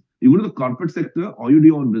students. You go to the corporate sector or you do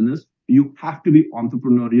your own business, you have to be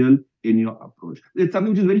entrepreneurial in your approach. It's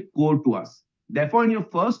something which is very core to us. Therefore, in your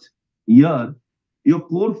first year, your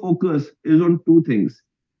core focus is on 2 things.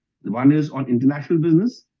 One is on international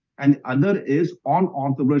business, and the other is on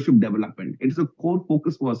entrepreneurship development. It's a core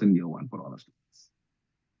focus for us in year 1 for all our students.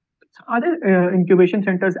 Are there incubation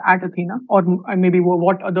centers at Athena, or maybe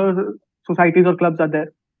what other societies or clubs are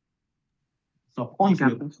there So of on course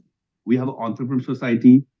campus? we have an entrepreneur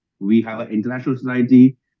society, we have an international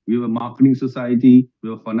society, we have a marketing society, we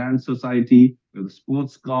have a finance society, we have the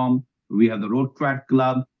sports com, we have the road track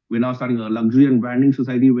club. We're now starting a luxury and branding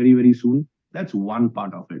society very, very soon. That's one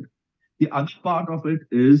part of it. The other part of it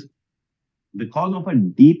is because of a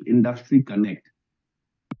deep industry connect.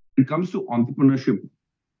 When it comes to entrepreneurship,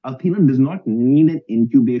 Athena does not need an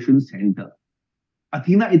incubation center.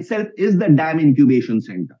 Athena itself is the damn incubation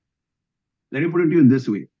center. Let me put it to you this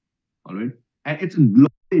way. All right. And it's a global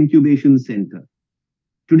incubation center.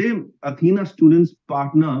 Today, Athena students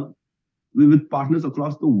partner with partners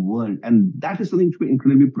across the world. And that is something to be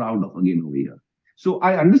incredibly proud of again over here. So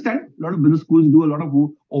I understand a lot of business schools do a lot of,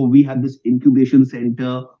 oh, we have this incubation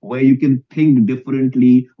center where you can think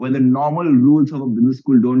differently, where the normal rules of a business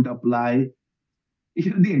school don't apply.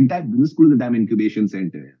 The entire business school is a damn incubation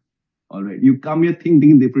center. All right. You come here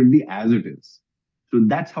thinking differently as it is. So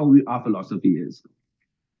that's how our philosophy is.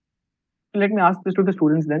 Let me ask this to the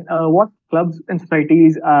students then. What clubs and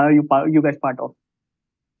societies are you guys part of?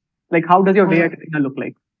 Like, how does your day at Athena look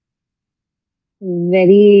like?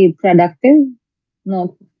 Very productive,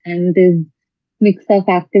 not and is mix of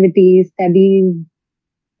activities, studies,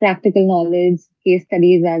 practical knowledge, case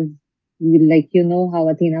studies, as you know how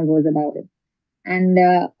Athena goes about it. And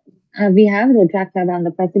we have Road Track Club. I'm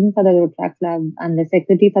the president for the Road Track Club. I'm the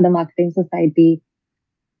secretary for the Marketing Society.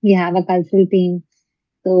 We have a cultural team.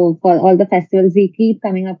 So for all the festivals, we keep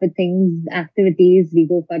coming up with things, activities. We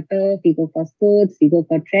go for turf, we go for sports, we go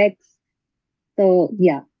for treks. So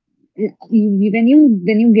yeah, when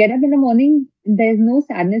you get up in the morning, there's no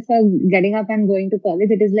sadness for getting up and going to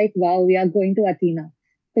college. It is like, wow, we are going to Athena.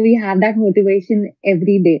 So we have that motivation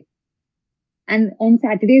every day. And on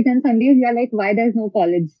Saturdays and Sundays, we are like, why there's no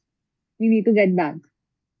college? We need to get back.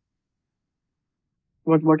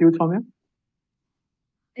 What you, Soumya?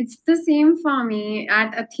 It's the same for me.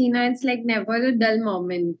 At Athena, it's like never a dull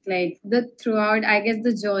moment. Like the throughout, I guess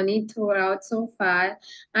the journey throughout so far.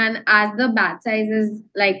 And as the batch size is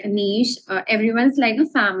like niche, everyone's like a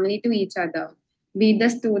family to each other. Be it the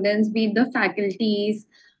students, be it the faculties,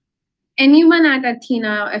 anyone at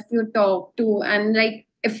Athena, if you talk to, and like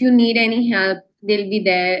if you need any help, they'll be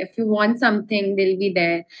there. If you want something, they'll be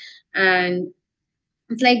there. And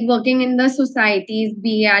it's like working in the societies,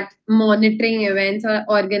 be at monitoring events or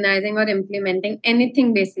organizing or implementing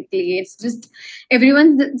anything. Basically, it's just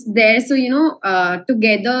everyone's there. So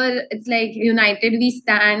together it's like united we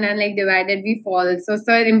stand and like divided we fall. So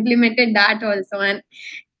sir implemented that also, and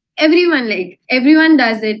everyone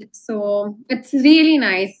does it. So it's really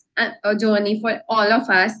nice, a journey for all of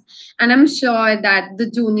us. And I'm sure that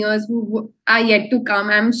the juniors who are yet to come,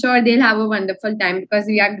 I'm sure they'll have a wonderful time because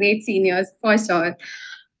we are great seniors for sure.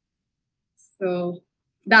 So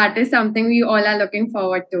that is something we all are looking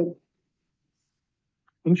forward to.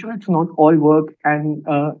 I'm sure it's not all work and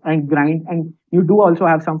grind, and you do also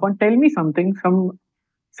have some fun. Tell me something,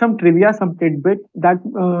 some trivia, some tidbit that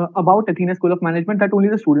about Athena School of Management that only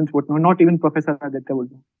the students would know, not even Professor Aditya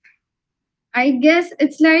would know. I guess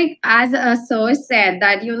it's like, as a sir said,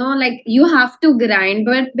 that like you have to grind,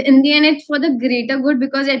 but in the end, it's for the greater good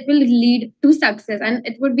because it will lead to success. And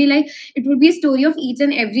it would be a story of each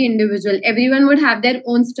and every individual. Everyone would have their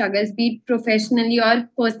own struggles, be it professionally or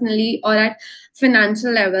personally or at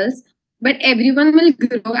financial levels. But everyone will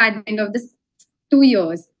grow at the end of this 2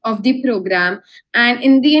 years of the program. And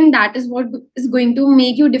in the end, that is what is going to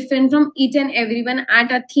make you different from each and everyone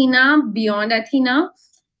at Athena, beyond Athena.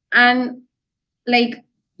 And like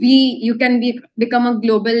you can become a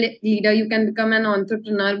global leader, you can become an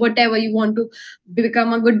entrepreneur, whatever you want to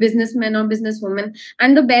become, a good businessman or businesswoman.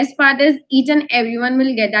 And the best part is each and everyone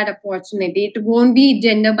will get that opportunity. It won't be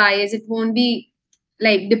gender bias, it won't be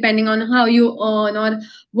like depending on how you earn or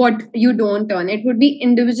what you don't earn. It would be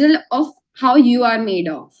individual of how you are made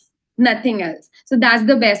of, nothing else. So that's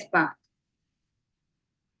the best part.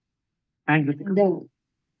 Thank you.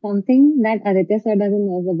 Something that Aditya sir doesn't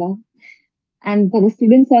know about. And for the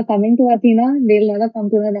students who are coming to Athena, they'll never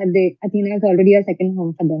come to know that Athena is already a second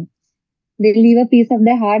home for them. They leave a piece of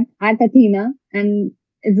their heart at Athena, and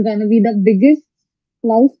it's going to be the biggest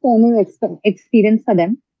life turning experience for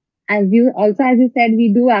them. As you said,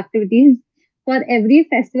 we do activities for every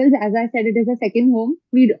festival. As I said, it is a second home.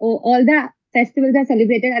 All the festivals are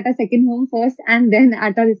celebrated at a second home first, and then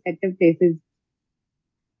at our respective places.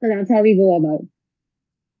 So that's how we go about.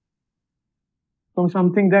 From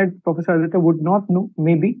something that Professor Aditya would not know,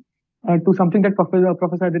 maybe, to something that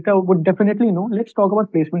Professor Aditya would definitely know. Let's talk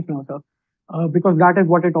about placements now, sir. because that is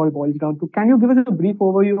what it all boils down to. Can you give us a brief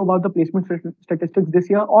overview about the placement statistics this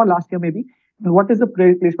year or last year maybe? And what is the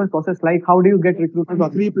placement process like? How do you get recruited?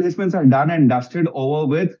 Three placements are done and dusted over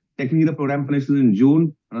with. Technically, the program finishes in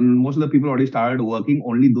June, and most of the people already started working.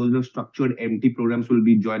 Only those who have structured empty programs will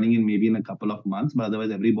be joining in maybe in a couple of months. But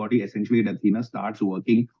otherwise, everybody essentially at Athena starts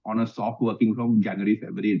working on a soft working from January,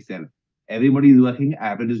 February itself. Everybody is working.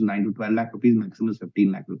 Average is 9 to 12 lakh rupees, maximum is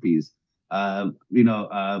 15 lakh rupees.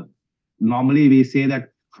 Normally we say that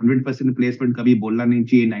 100% placement कभी बोलना नहीं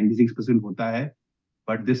चाहिए, 96% होता है.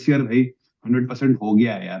 But this year, भाई 100% हो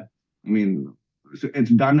गया है यार. I mean, so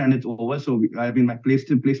it's done and it's over. So I mean, my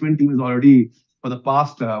placement team is already for the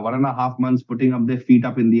past 1.5 months putting up their feet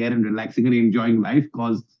up in the air and relaxing and enjoying life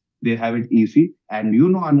because they have it easy. And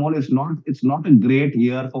Anmol, it's not a great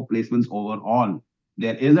year for placements overall.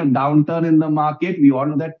 There is a downturn in the market. We all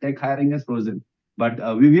know that tech hiring has frozen. But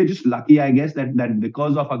we were just lucky, I guess, that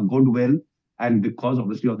because of our goodwill and because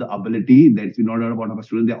obviously of the ability that we know about our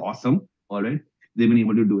students, they're awesome. All right. They've been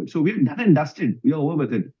able to do it. So we're done and dusted. We are over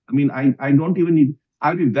with it. I mean, I don't even need,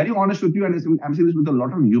 I'll be very honest with you, and I'm saying this with a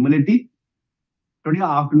lot of humility. Today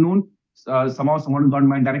afternoon, somehow someone got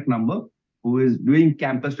my direct number who is doing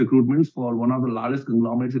campus recruitments for one of the largest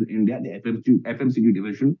conglomerates in India, the FMCG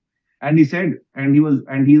division. And he said, and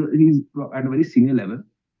he's at a very senior level,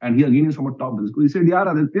 and he again is from a top business school. He said,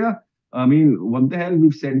 "Yeah, Aditya, I mean, what the hell?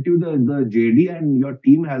 We've sent you the JD, and your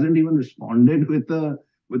team hasn't even responded with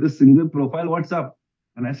a single profile. What's up?"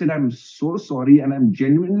 And I said, "I'm so sorry, and I'm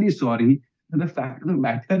genuinely sorry. And the fact of the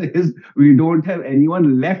matter is, we don't have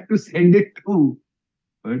anyone left to send it to."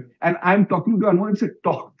 Right? And I'm talking to, I know it's a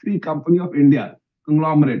top 3 company of India,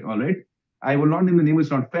 conglomerate, all right? I will not name the name, it's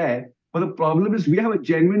not fair. But the problem is we have a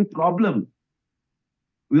genuine problem.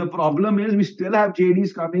 The problem is we still have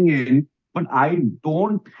JDs coming in, but I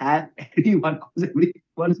don't have anyone because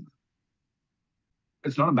everyone's.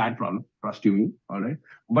 It's not a bad problem, trust you me, all right?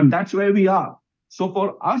 But that's where we are. So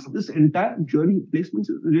for us, this entire journey, placements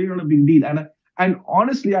is really not a big deal. And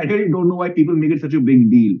honestly, I really don't know why people make it such a big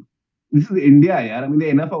deal. This is India, yaar. I mean, there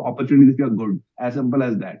are enough of opportunities if you're good. As simple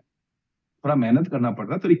as that. थोड़ा मेहनत करना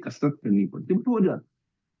पड़ता है, थोड़ी कसरत करनी पड़ती है, but हो जाता.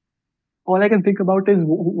 All I can think about is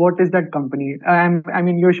what is that company? I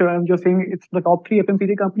mean, you're saying it's the top 3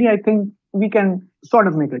 FMCG company. I think we can sort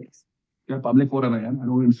of make a guess. Yeah, public forum, I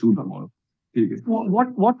don't want to sue tomorrow.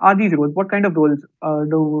 What are these roles? What kind of roles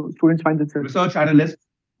do students find themselves? Research analyst,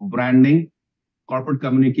 branding, corporate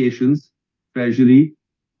communications, treasury,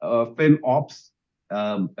 fin ops,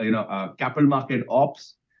 capital market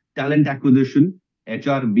ops, talent acquisition,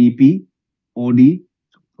 HR, BP, OD,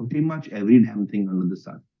 pretty much every damn thing under the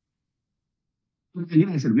sun. Again,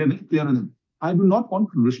 I said, we are very clear on it. I do not want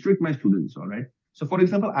to restrict my students, all right? So, for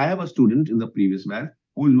example, I have a student in the previous batch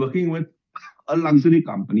who is working with a luxury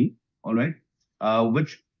company, all right,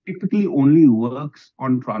 which typically only works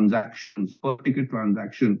on transactions, per ticket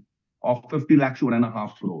transaction of 50 lakhs to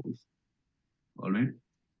 1.5 crores, all right?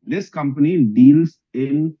 This company deals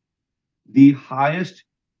in the highest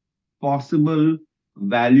possible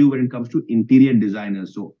value when it comes to interior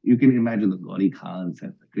designers. So you can imagine the Gauri Khans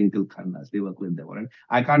and the Crinkle Khannas, they work with them, all right?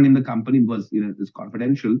 I can't name the company because it's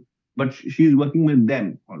confidential, but she's working with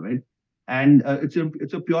them, all right? And it's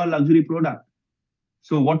a pure luxury product.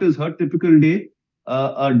 So what is her typical day?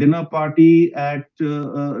 A dinner party at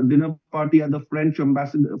the French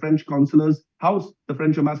consular's house, the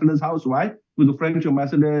French ambassador's house. Why? Because the French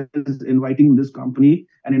ambassador is inviting this company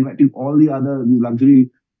and inviting all the other luxury,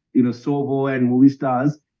 Soho and movie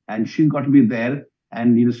stars, and she's got to be there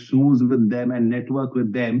and snooze with them and network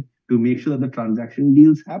with them to make sure that the transaction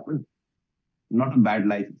deals happen. Not a bad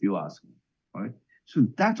life, if you ask me. All right. So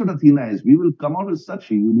that's what Athena is. We will come out with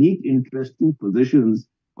such unique, interesting positions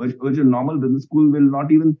which a normal business school will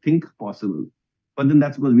not even think possible. But then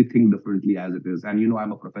that's because we think differently as it is. And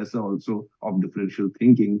I'm a professor also of differential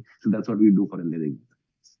thinking. So that's what we do for a living.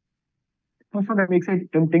 Also, that makes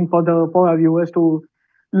it tempting for our viewers to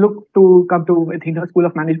look to come to Athena School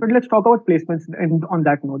of Management. Let's talk about placements and on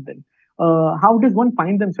that note then. How does one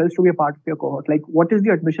find themselves to be a part of your cohort? Like, what is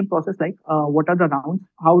the admission process like? What are the rounds?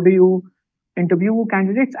 How do you interview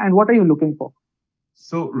candidates and what are you looking for?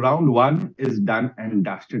 So round 1 is done and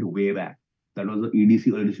dusted way back. That was the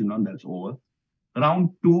EDC edition round, that's over. Round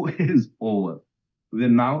 2 is over. We're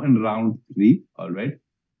now in round 3, all right?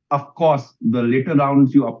 Of course, the later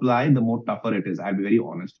rounds you apply, the more tougher it is. I'll be very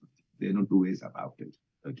honest with you. There's no 2 ways about it,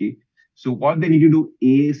 okay? So what they need to do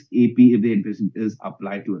ASAP if they're interested is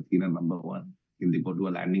apply to Athena number 1. If they go to a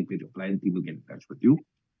landing page, apply, and team will get in touch with you.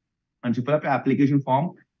 And you fill up your application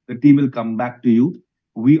form, the team will come back to you.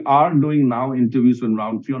 We are doing now interviews in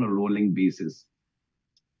round 3 on a rolling basis.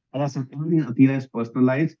 As I said, everything in Athena is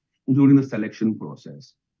personalized, including the selection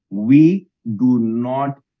process. We do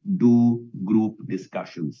not do group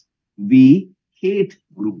discussions. We hate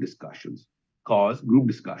group discussions because group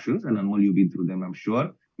discussions, and Anmol, you've been through them, I'm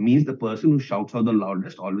sure, means the person who shouts out the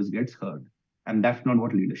loudest always gets heard. And that's not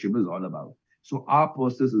what leadership is all about. So our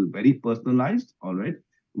process is very personalized, all right?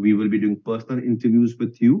 We will be doing personal interviews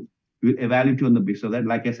with you. We'll evaluate you on the basis of that.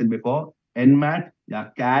 Like I said before, NMAT,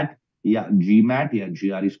 या CAT, या GMAT, या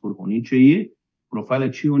GRE score होनी चाहिए, profile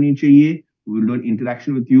अच्छी होनी चाहिए. We will do an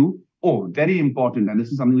interaction with you. Oh, very important, and this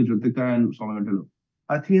is something which Ritika and Swami will tell you.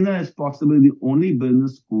 Athena is possibly the only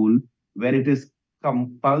business school where it is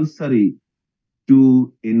compulsory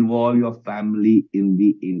to involve your family in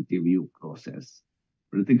the interview process.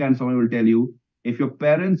 Ritika and Swami will tell you, if your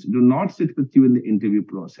parents do not sit with you in the interview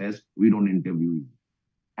process, we don't interview you.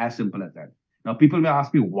 As simple as that. Now, people may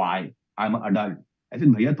ask me why. I'm an adult. I said,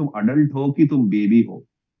 भैया तुम adult हो कि तुम baby हो,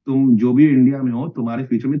 तुम जो भी India में हो, तुम्हारे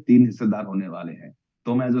फ्यूचर में तीन हिस्सेदार होने वाले हैं.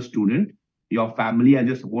 तुम as a student, your family as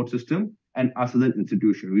your support system, and us as an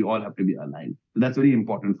institution. We all have to be aligned. So that's very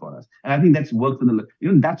important for us. And I think that's work for the,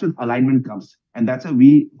 that's where alignment comes. And that's why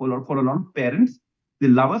we, for a lot of parents, they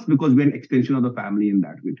love us because we're an extension of the family in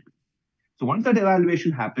that way. So once that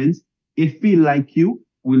evaluation happens, if we like you,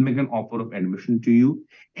 we'll make an offer of admission to you.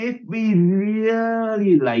 If we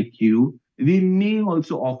really like you, we may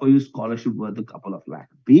also offer you scholarship worth a couple of lakh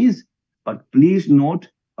rupees. But please note,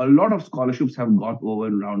 a lot of scholarships have got over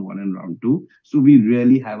in round one and round two. So we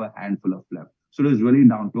really have a handful of left. So it is really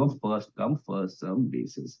down to a first come, first serve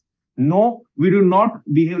basis. No, we do not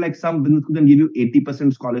behave like some business schools and give you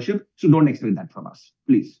 80% scholarship. So don't expect that from us.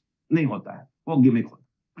 Please. नहीं होता है. वो gimmick होता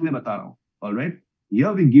है. मैं बता रहा हूँ. All right.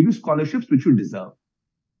 Here we give you scholarships which you deserve.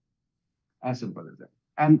 As simple as that.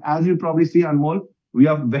 And as you probably see, Anmol, we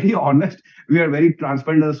are very honest. We are very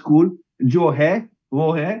transparent as a school. जो है,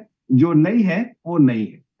 वो है. जो नहीं है, वो नहीं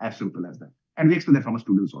है. As simple as that. And we expect that from our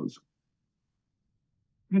students also.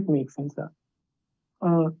 It makes sense, sir.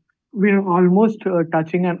 We're almost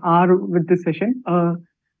touching an hour with this session.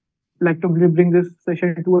 Like to bring this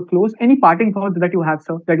session to a close. Any parting thoughts that you have,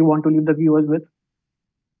 sir, that you want to leave the viewers with?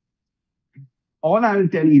 All I will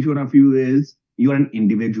tell each one of you is you're an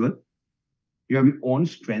individual. You have your own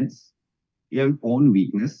strengths. You have your own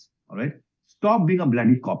weakness. All right. Stop being a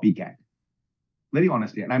bloody copycat. Very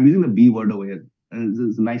honestly. And I'm using the B word over here.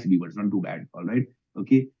 It's a nice B word. It's not too bad. All right.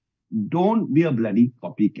 Okay. Don't be a bloody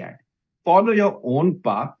copycat. Follow your own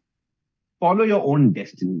path. Follow your own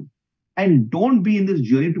destiny. And don't be in this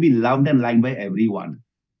journey to be loved and liked by everyone.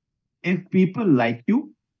 If people like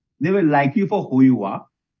you, they will like you for who you are.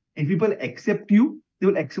 If people accept you, they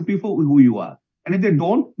will accept you for who you are. And if they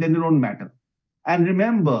don't, then they don't matter. And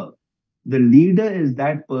remember, the leader is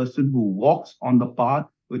that person who walks on the path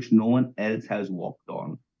which no one else has walked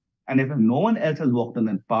on. And if no one else has walked on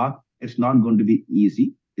that path, it's not going to be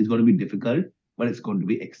easy. It's going to be difficult, but it's going to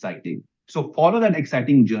be exciting. So follow that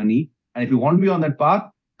exciting journey. And if you want to be on that path,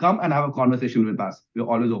 come and have a conversation with us. We're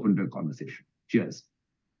always open to a conversation. Cheers.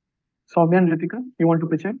 Soumya and Ritika, you want to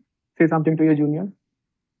pitch in? Say something to your juniors?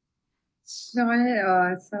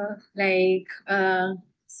 Sure.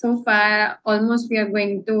 So far, almost we are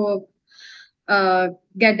going to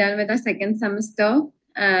get done with the second semester,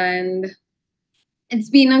 and it's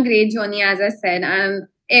been a great journey, as I said. And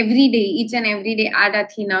every day, each and every day at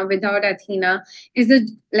Athena, without Athena, is a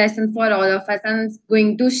lesson for all of us, and it's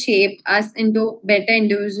going to shape us into better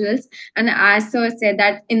individuals. And as Sir said,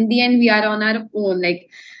 that in the end, we are on our own. Like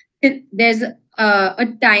there's a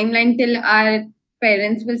timeline till our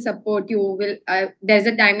parents will support you. There's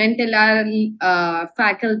a timeline till our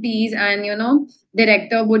faculties and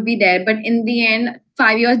director would be there. But in the end,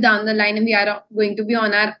 5 years down the line, we are going to be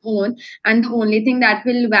on our own. And the only thing that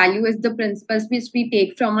will value is the principles which we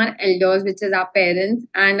take from our elders, which is our parents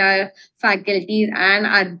and our faculties and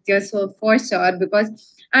our teachers, so for sure.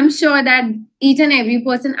 Because I'm sure that each and every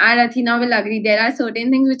person at Athena will agree there are certain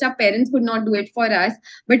things which our parents could not do it for us,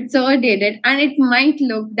 but Sir did it. And it might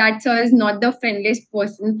look that Sir is not the friendliest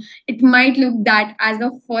person. It might look that as a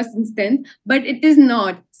first instance, but it is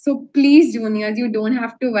not. So please, juniors, you don't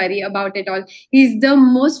have to worry about it all. He's the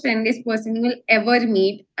most friendliest person you will ever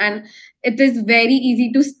meet. And it is very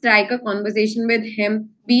easy to strike a conversation with him,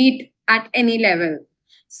 be it at any level.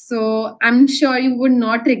 So I'm sure you would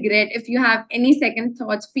not regret. If you have any second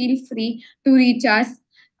thoughts, feel free to reach us,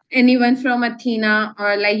 anyone from Athena,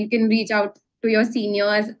 or like you can reach out to your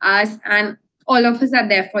seniors, us, and all of us are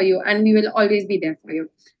there for you, and we will always be there for you.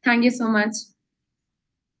 Thank you so much.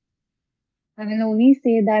 I will only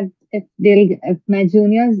say that if my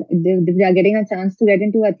juniors they are getting a chance to get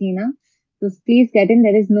into Athena, So please get in.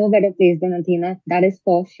 There is no better place than Athena. That is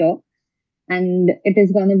for sure. And it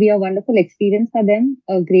is going to be a wonderful experience for them,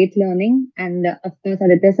 a great learning. And of course,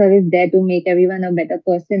 Aditya sir is there to make everyone a better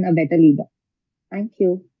person, a better leader. Thank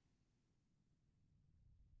you.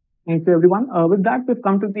 Thank you, everyone. With that, we've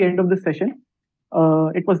come to the end of this session.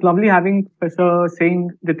 It was lovely having Professor Singh,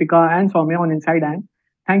 Ritika, and Soumya on Inside Ant.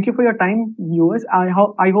 Thank you for your time, viewers. I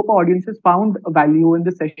hope our audiences found value in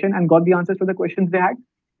this session and got the answers to the questions they had.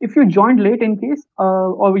 If you joined late in case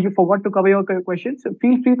or you forgot to cover your questions,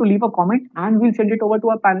 feel free to leave a comment and we'll send it over to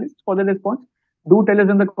our panelists for the response. Do tell us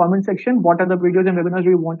in the comment section what are the videos and webinars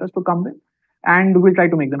you want us to come with, and we'll try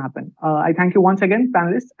to make them happen. I thank you once again,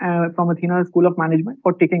 panelists from Athena School of Management,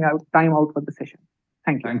 for taking out time out for the session.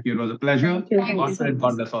 Thank you. Thank you. It was a pleasure.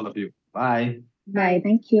 God bless all of you. Bye. Bye.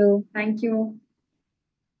 Thank you. Thank you.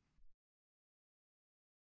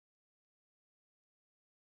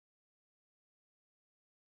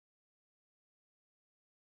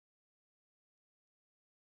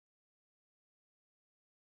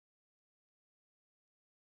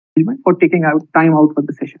 For taking out time out for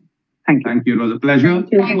the session. Thank you. Thank you. It was a pleasure.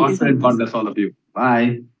 Thank you. God bless all of you.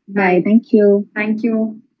 Bye. Bye. Thank you. Thank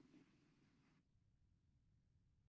you.